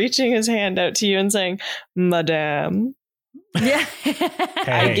he's reaching his hand out to you and saying, Madame, Yeah. I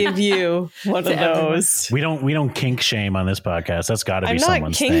Hey. give you one To of everyone. those. We don't kink shame on this podcast. That's got to be I'm not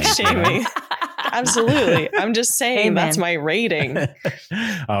someone's kink thing. shaming. Absolutely. I'm just saying Amen. that's my rating.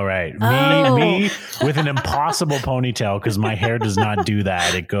 All right. Oh. Me with an impossible ponytail because my hair does not do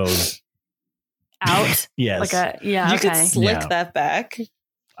that. It goes Out. yes. You Okay. could slick Yeah. that back.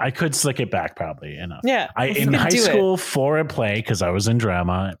 I could slick it back probably enough. Yeah. In could high do it. school for a play because I was in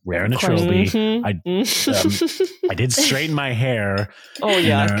drama, wearing a Of course. trilby. Mhm. I did straighten my hair. Oh,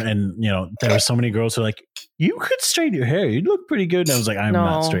 And, yuck. there were so many girls who were like, "You could straighten your hair. You'd look pretty good." And I was like, "I'm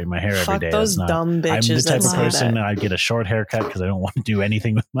not No. straightening my hair every Fuck day. those That's not- dumb I'm the bitches type that of say person that. I'd get a short haircut because I don't want to do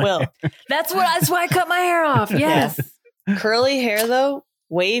anything with my Well, hair." That's why I cut my hair off. Yes. curly hair though,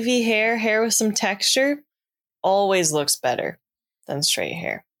 wavy hair with some texture, always looks better than straight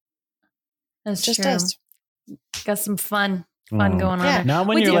hair. That's Just true. does. Got some fun Mm. going on. Yeah. there. Not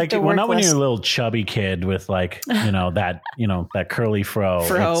when We you're do have like, to well, work not when less. you're a little chubby kid with like, that curly fro.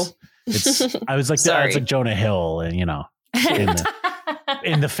 Fro. It's I was like, I Sorry. was like Jonah Hill, and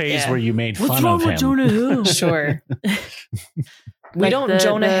in the phase Yeah. where you made What's fun wrong of him. with Jonah Hill? Sure. We Like don't the-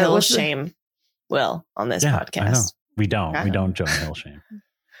 Jonah the- Hill what's the- shame Will on this Yeah, I know. podcast. We don't Uh-huh. Jonah Hill shame.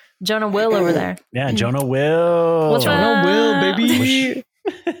 Jonah Will over there. Yeah, Jonah Will. What's Jonah Will, up? baby.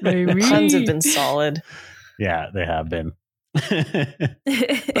 Baby. Puns have been solid. Yeah, they have been.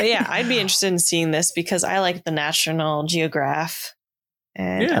 But yeah, I'd be interested in seeing this because I like the National Geographic.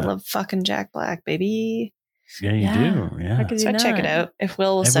 And Yeah. I love fucking Jack Black, baby. Yeah, you Yeah. do. Yeah. How could So you I'd check it not? out. If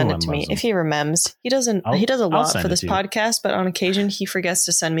Will will send it Everyone to me. loves him. If he remembers. He does a I'll lot send for it this to you. podcast, but on occasion he forgets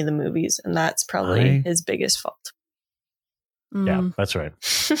to send me the movies, and that's probably I- his biggest fault. Yeah, Mm. that's right.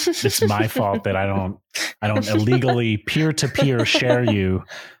 It's my fault that I don't illegally peer-to-peer share you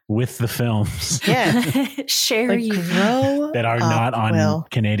with the films Yeah. Share Like, you. grow that are up, not on Will.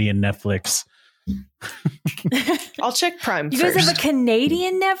 Canadian Netflix. I'll check Prime You guys first. have a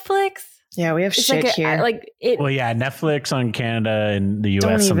Canadian Netflix? Yeah, we have It's shit like here. like it. Well, yeah, Netflix on Canada and the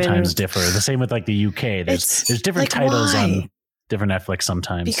Don't US even- sometimes differ. The same with like the UK. It's There's different like, titles why? on different Netflix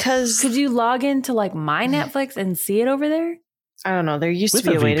sometimes. because Could you log into like my Netflix and see it over there? I don't know, there used With to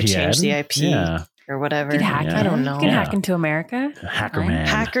be a way to VPN. change the IP Yeah, or whatever. You can hack Yeah. I don't it. know. You can Yeah. hack into America. Hacker Right. Man.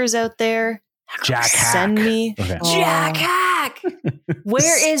 Hackers out there, Jack send Hack. me. Okay. Oh, Jack Hack.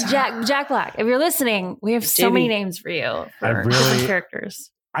 Where is Jack Black? If you're listening, we have so JB. many names for you I for really- different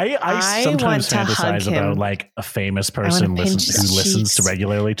characters. I I sometimes want to hug fantasize about him. like a famous wanna person pinch his who listens to cheeks.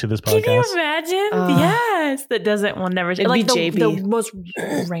 regularly to this Can you podcast. imagine? Ugh. Yes, that doesn't one never It'd like be the JB. most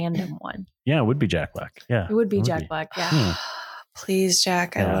random one. Yeah, it would be Jack Black. Yeah, It would be Jack Black. Yeah. Hmm. Please,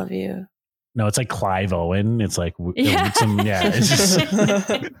 Jack, I Yeah. love you. No, it's like Clive Owen. It's like, Yeah. it's just,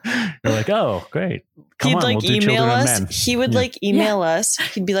 you're like, oh, great. Come He'd on, like we'll do email Children of us. Men. He would Yeah. like email us.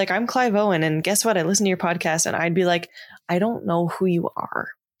 He'd be like, I'm Clive Owen. And guess what? I listen to your podcast. And I'd be like, I don't know who you are.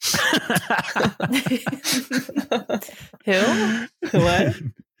 Who? What?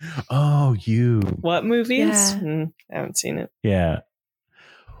 Oh, you. What movies? Yeah. I haven't seen it. Yeah.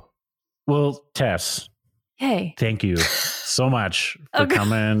 Well, Tess, Hey, thank you so much for Okay.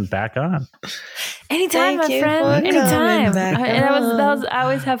 coming back on. anytime, Thank my you friend. for Anytime. coming back That was. on. I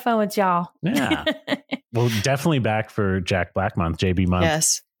always have fun with y'all. Yeah. Well, definitely back for Jack Black month, JB month.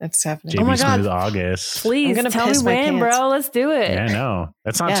 Yes, that's happening. JB Oh my God. Smooth August. Please I'm gonna tell me piss my when, pants. bro. Let's do it. Yeah, I know.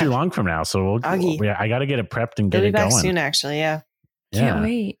 That's not Yeah. too long from now. So Augie. I got to get it prepped and They'll get be it back going. soon, actually. Yeah. Can't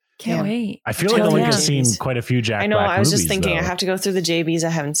wait. Can't Yeah. wait. I feel like Hell Alinka's yeah. seen quite a few Jack I know. Black I was movies, just thinking, I though. have to go through the JBs I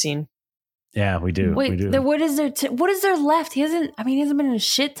haven't seen. Yeah, we do. we Wait, do. what is there? What is there left? He hasn't. I mean, he hasn't been in a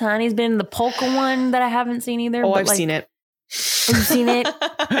shit ton. He's been in the polka one that I haven't seen either. Oh, but I've seen it. Have you seen it?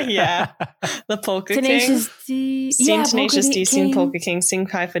 Yeah. The Polka King. Tenacious D. Seen Yeah, Tenacious Polka D, seen King. Polka King, sing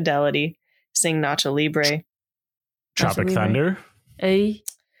High Fidelity, sing Nacho Libre. Tropic Libre. Thunder. Hey.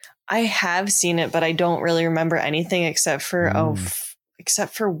 I have seen it, but I don't really remember anything except for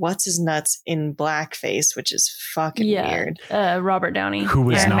except for what's his nuts in blackface, which is fucking weird. Robert Downey, Who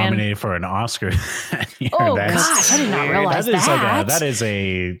was Iron Man. nominated for an Oscar that year. Oh That's gosh, I did not weird. realize that is that. that is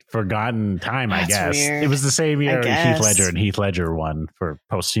a forgotten time, I That's guess. weird. It was the same year I Heath guess. Ledger and Heath Ledger won for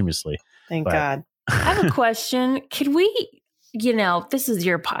posthumously. Thank But- God. I have a question. Could we, this is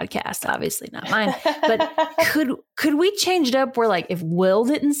your podcast, obviously not mine, but could we change it up where, like, if Will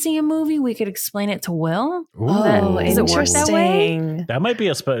didn't see a movie, we could explain it to Will? Oh, Does it work that way? interesting. That might be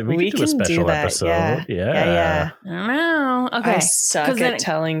we could do a can do special that, episode. yeah. Yeah. I don't know. Okay. I suck 'Cause then- at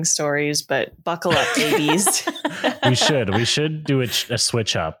telling stories, but buckle up, babies. We should do a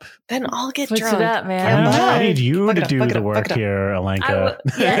switch up. Then I'll get Switch it drunk. up, man. I need you Buck to it up, do buck it the up, work buck it up. here, I Alenka.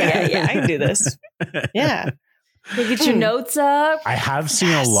 Yeah. I can do this. Yeah. You get your notes up. I have seen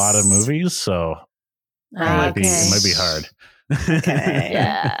a lot of movies, so it might be hard. Okay.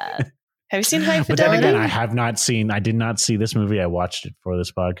 Yeah. Have you seen High But then Fidelity? again, I did not see this movie. I watched it for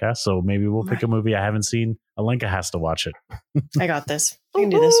this podcast. So maybe we'll pick a movie I haven't seen. Alenka has to watch it. I got this. I can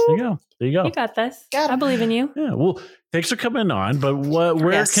do this. There you go. There you go. You got this. Got it. I believe in you. Yeah. Well, thanks for coming on. But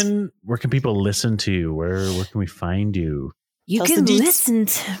where Yes. can people listen to you? Where can we find you? You Tell us can the deets. listen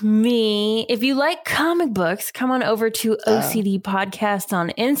to me. If you like comic books, come on over to OCD Podcast on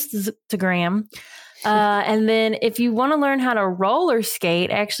Instagram. And then if you want to learn how to roller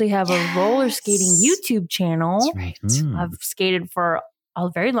skate, I actually have a roller skating YouTube channel. That's right. Hmm. I've skated for a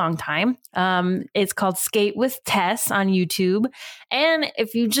very long time. It's called Skate with Tess on YouTube. And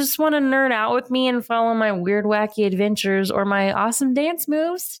if you just want to nerd out with me and follow my weird, wacky adventures or my awesome dance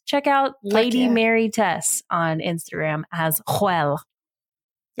moves, check out Lady yeah. Mary Tess on Instagram as well.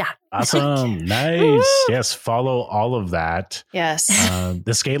 Awesome. Nice. Yes. Follow all of that. Yes.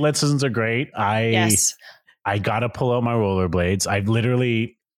 The skate lessons are great. Yes. I gotta pull out my rollerblades. I've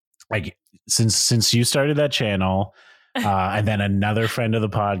literally since you started that channel, and then another friend of the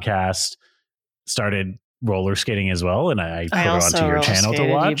podcast started roller skating as well, and I put I her also onto your roller channel to skated,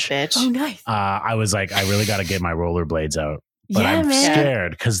 you watch. bitch. Oh, nice. I was like, I really got to get my rollerblades out, but Yeah, I'm man.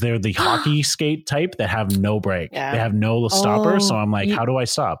 scared because they're the hockey skate type that have no brake. Yeah. They have no stopper. So I'm like, you- how do I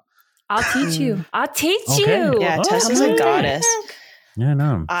stop? I'll teach you. I'll teach Okay. you. Yeah, Oh, Tess is okay. a goddess. Yeah,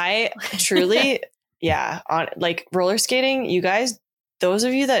 no. I truly, on like roller skating, you guys, those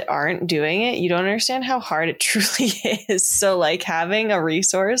of you that aren't doing it, you don't understand how hard it truly is. So like having a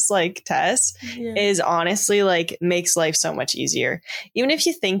resource like Tess is honestly like makes life so much easier. Even if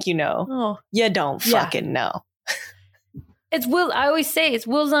you think you know, Oh, you don't Yeah. fucking know. it's Will. I always say it's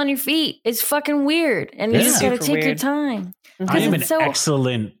wheels on your feet. It's fucking weird. And you Yeah. just got to Super take your weird. time. I am an it's so-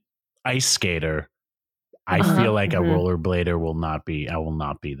 excellent ice skater. I Uh-huh. feel like a Mhm. rollerblader will not be. I will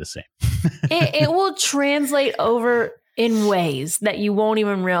not be the same. It will translate over in ways that you won't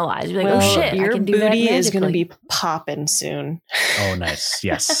even realize. You're like, Well, oh shit, your I can do that booty is going to magically. be popping soon. Oh, nice.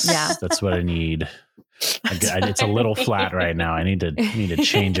 Yes. Yeah. That's what I need. It's a little flat right now. I need to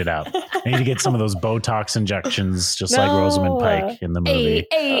change it up. I need to get some of those Botox injections, just like No. Rosamund Pike in the movie.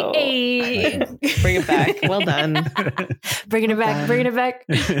 Hey, Oh. hey, Bring it back. Well done. bringing it back, bringing it back.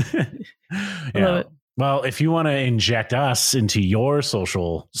 Yeah. Love it. Well, if you want to inject us into your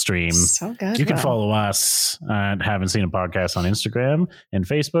social stream, So good. you can Will. follow us at Haven't Seen a Podcast on Instagram and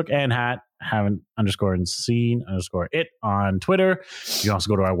Facebook, and haven't_seen_it on Twitter. You can also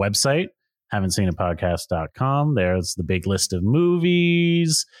go to our website, haven'tseenapodcast.com. There's the big list of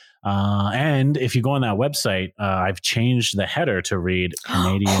movies, And if you go on that website, I've changed the header to read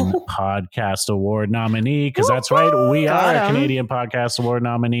Canadian Podcast Award nominee, because that's right, we are a Canadian Podcast Award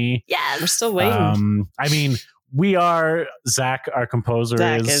nominee. Yeah, we're still waiting. I mean, we are. Zach, our composer,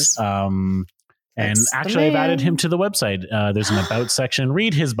 Zach is. And actually, I've added him to the website. There's an about section.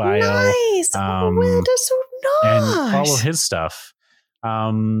 Read his bio. Nice. That's so nice. And follow his stuff.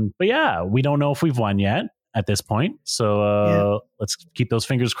 But yeah, we don't know if we've won yet at this point. So let's keep those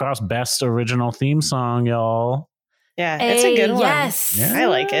fingers crossed. Best original theme song, y'all. Yeah, it's a good one. Yes. Yeah. I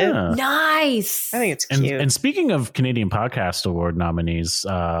like it. Nice. I think it's cute. And speaking of Canadian Podcast Award nominees,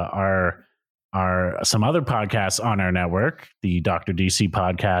 are some other podcasts on our network, the Dr. DC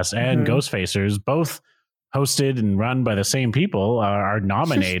podcast and Ghostfacers, both hosted and run by the same people, are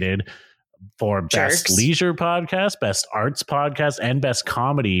nominated for Best Leisure Podcast, Best Arts Podcast, and Best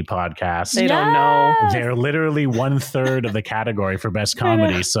Comedy Podcast. They don't know. They're literally 1/3 of the category for Best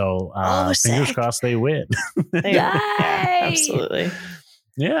Comedy. So fingers crossed they win. Yeah, absolutely.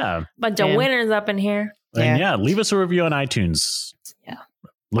 Yeah. Bunch of winners up in here. And leave us a review on iTunes. Yeah.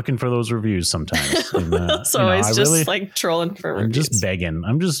 Looking for those reviews sometimes. And, so it's just like trolling for reviews. I'm just begging.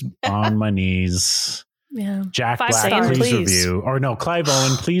 I'm just on my knees. Yeah. Jack 5 Black, stars. please review. Or no, Clive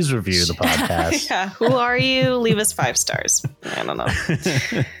Owen, please review the podcast. Yeah. Who are you? Leave us 5 stars. I don't know.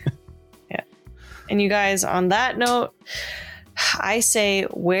 Yeah. And you guys, on that note, I say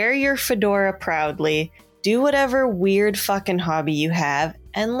wear your fedora proudly, do whatever weird fucking hobby you have,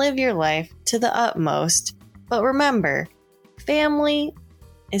 and live your life to the utmost. But remember, family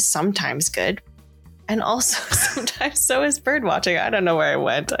is sometimes good. And also sometimes so is bird watching. I don't know where I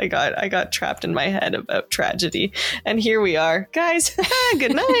went. I got trapped in my head about tragedy. And here we are. Guys,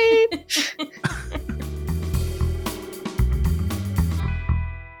 good night.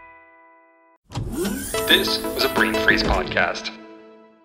 This was a Brain Freeze podcast.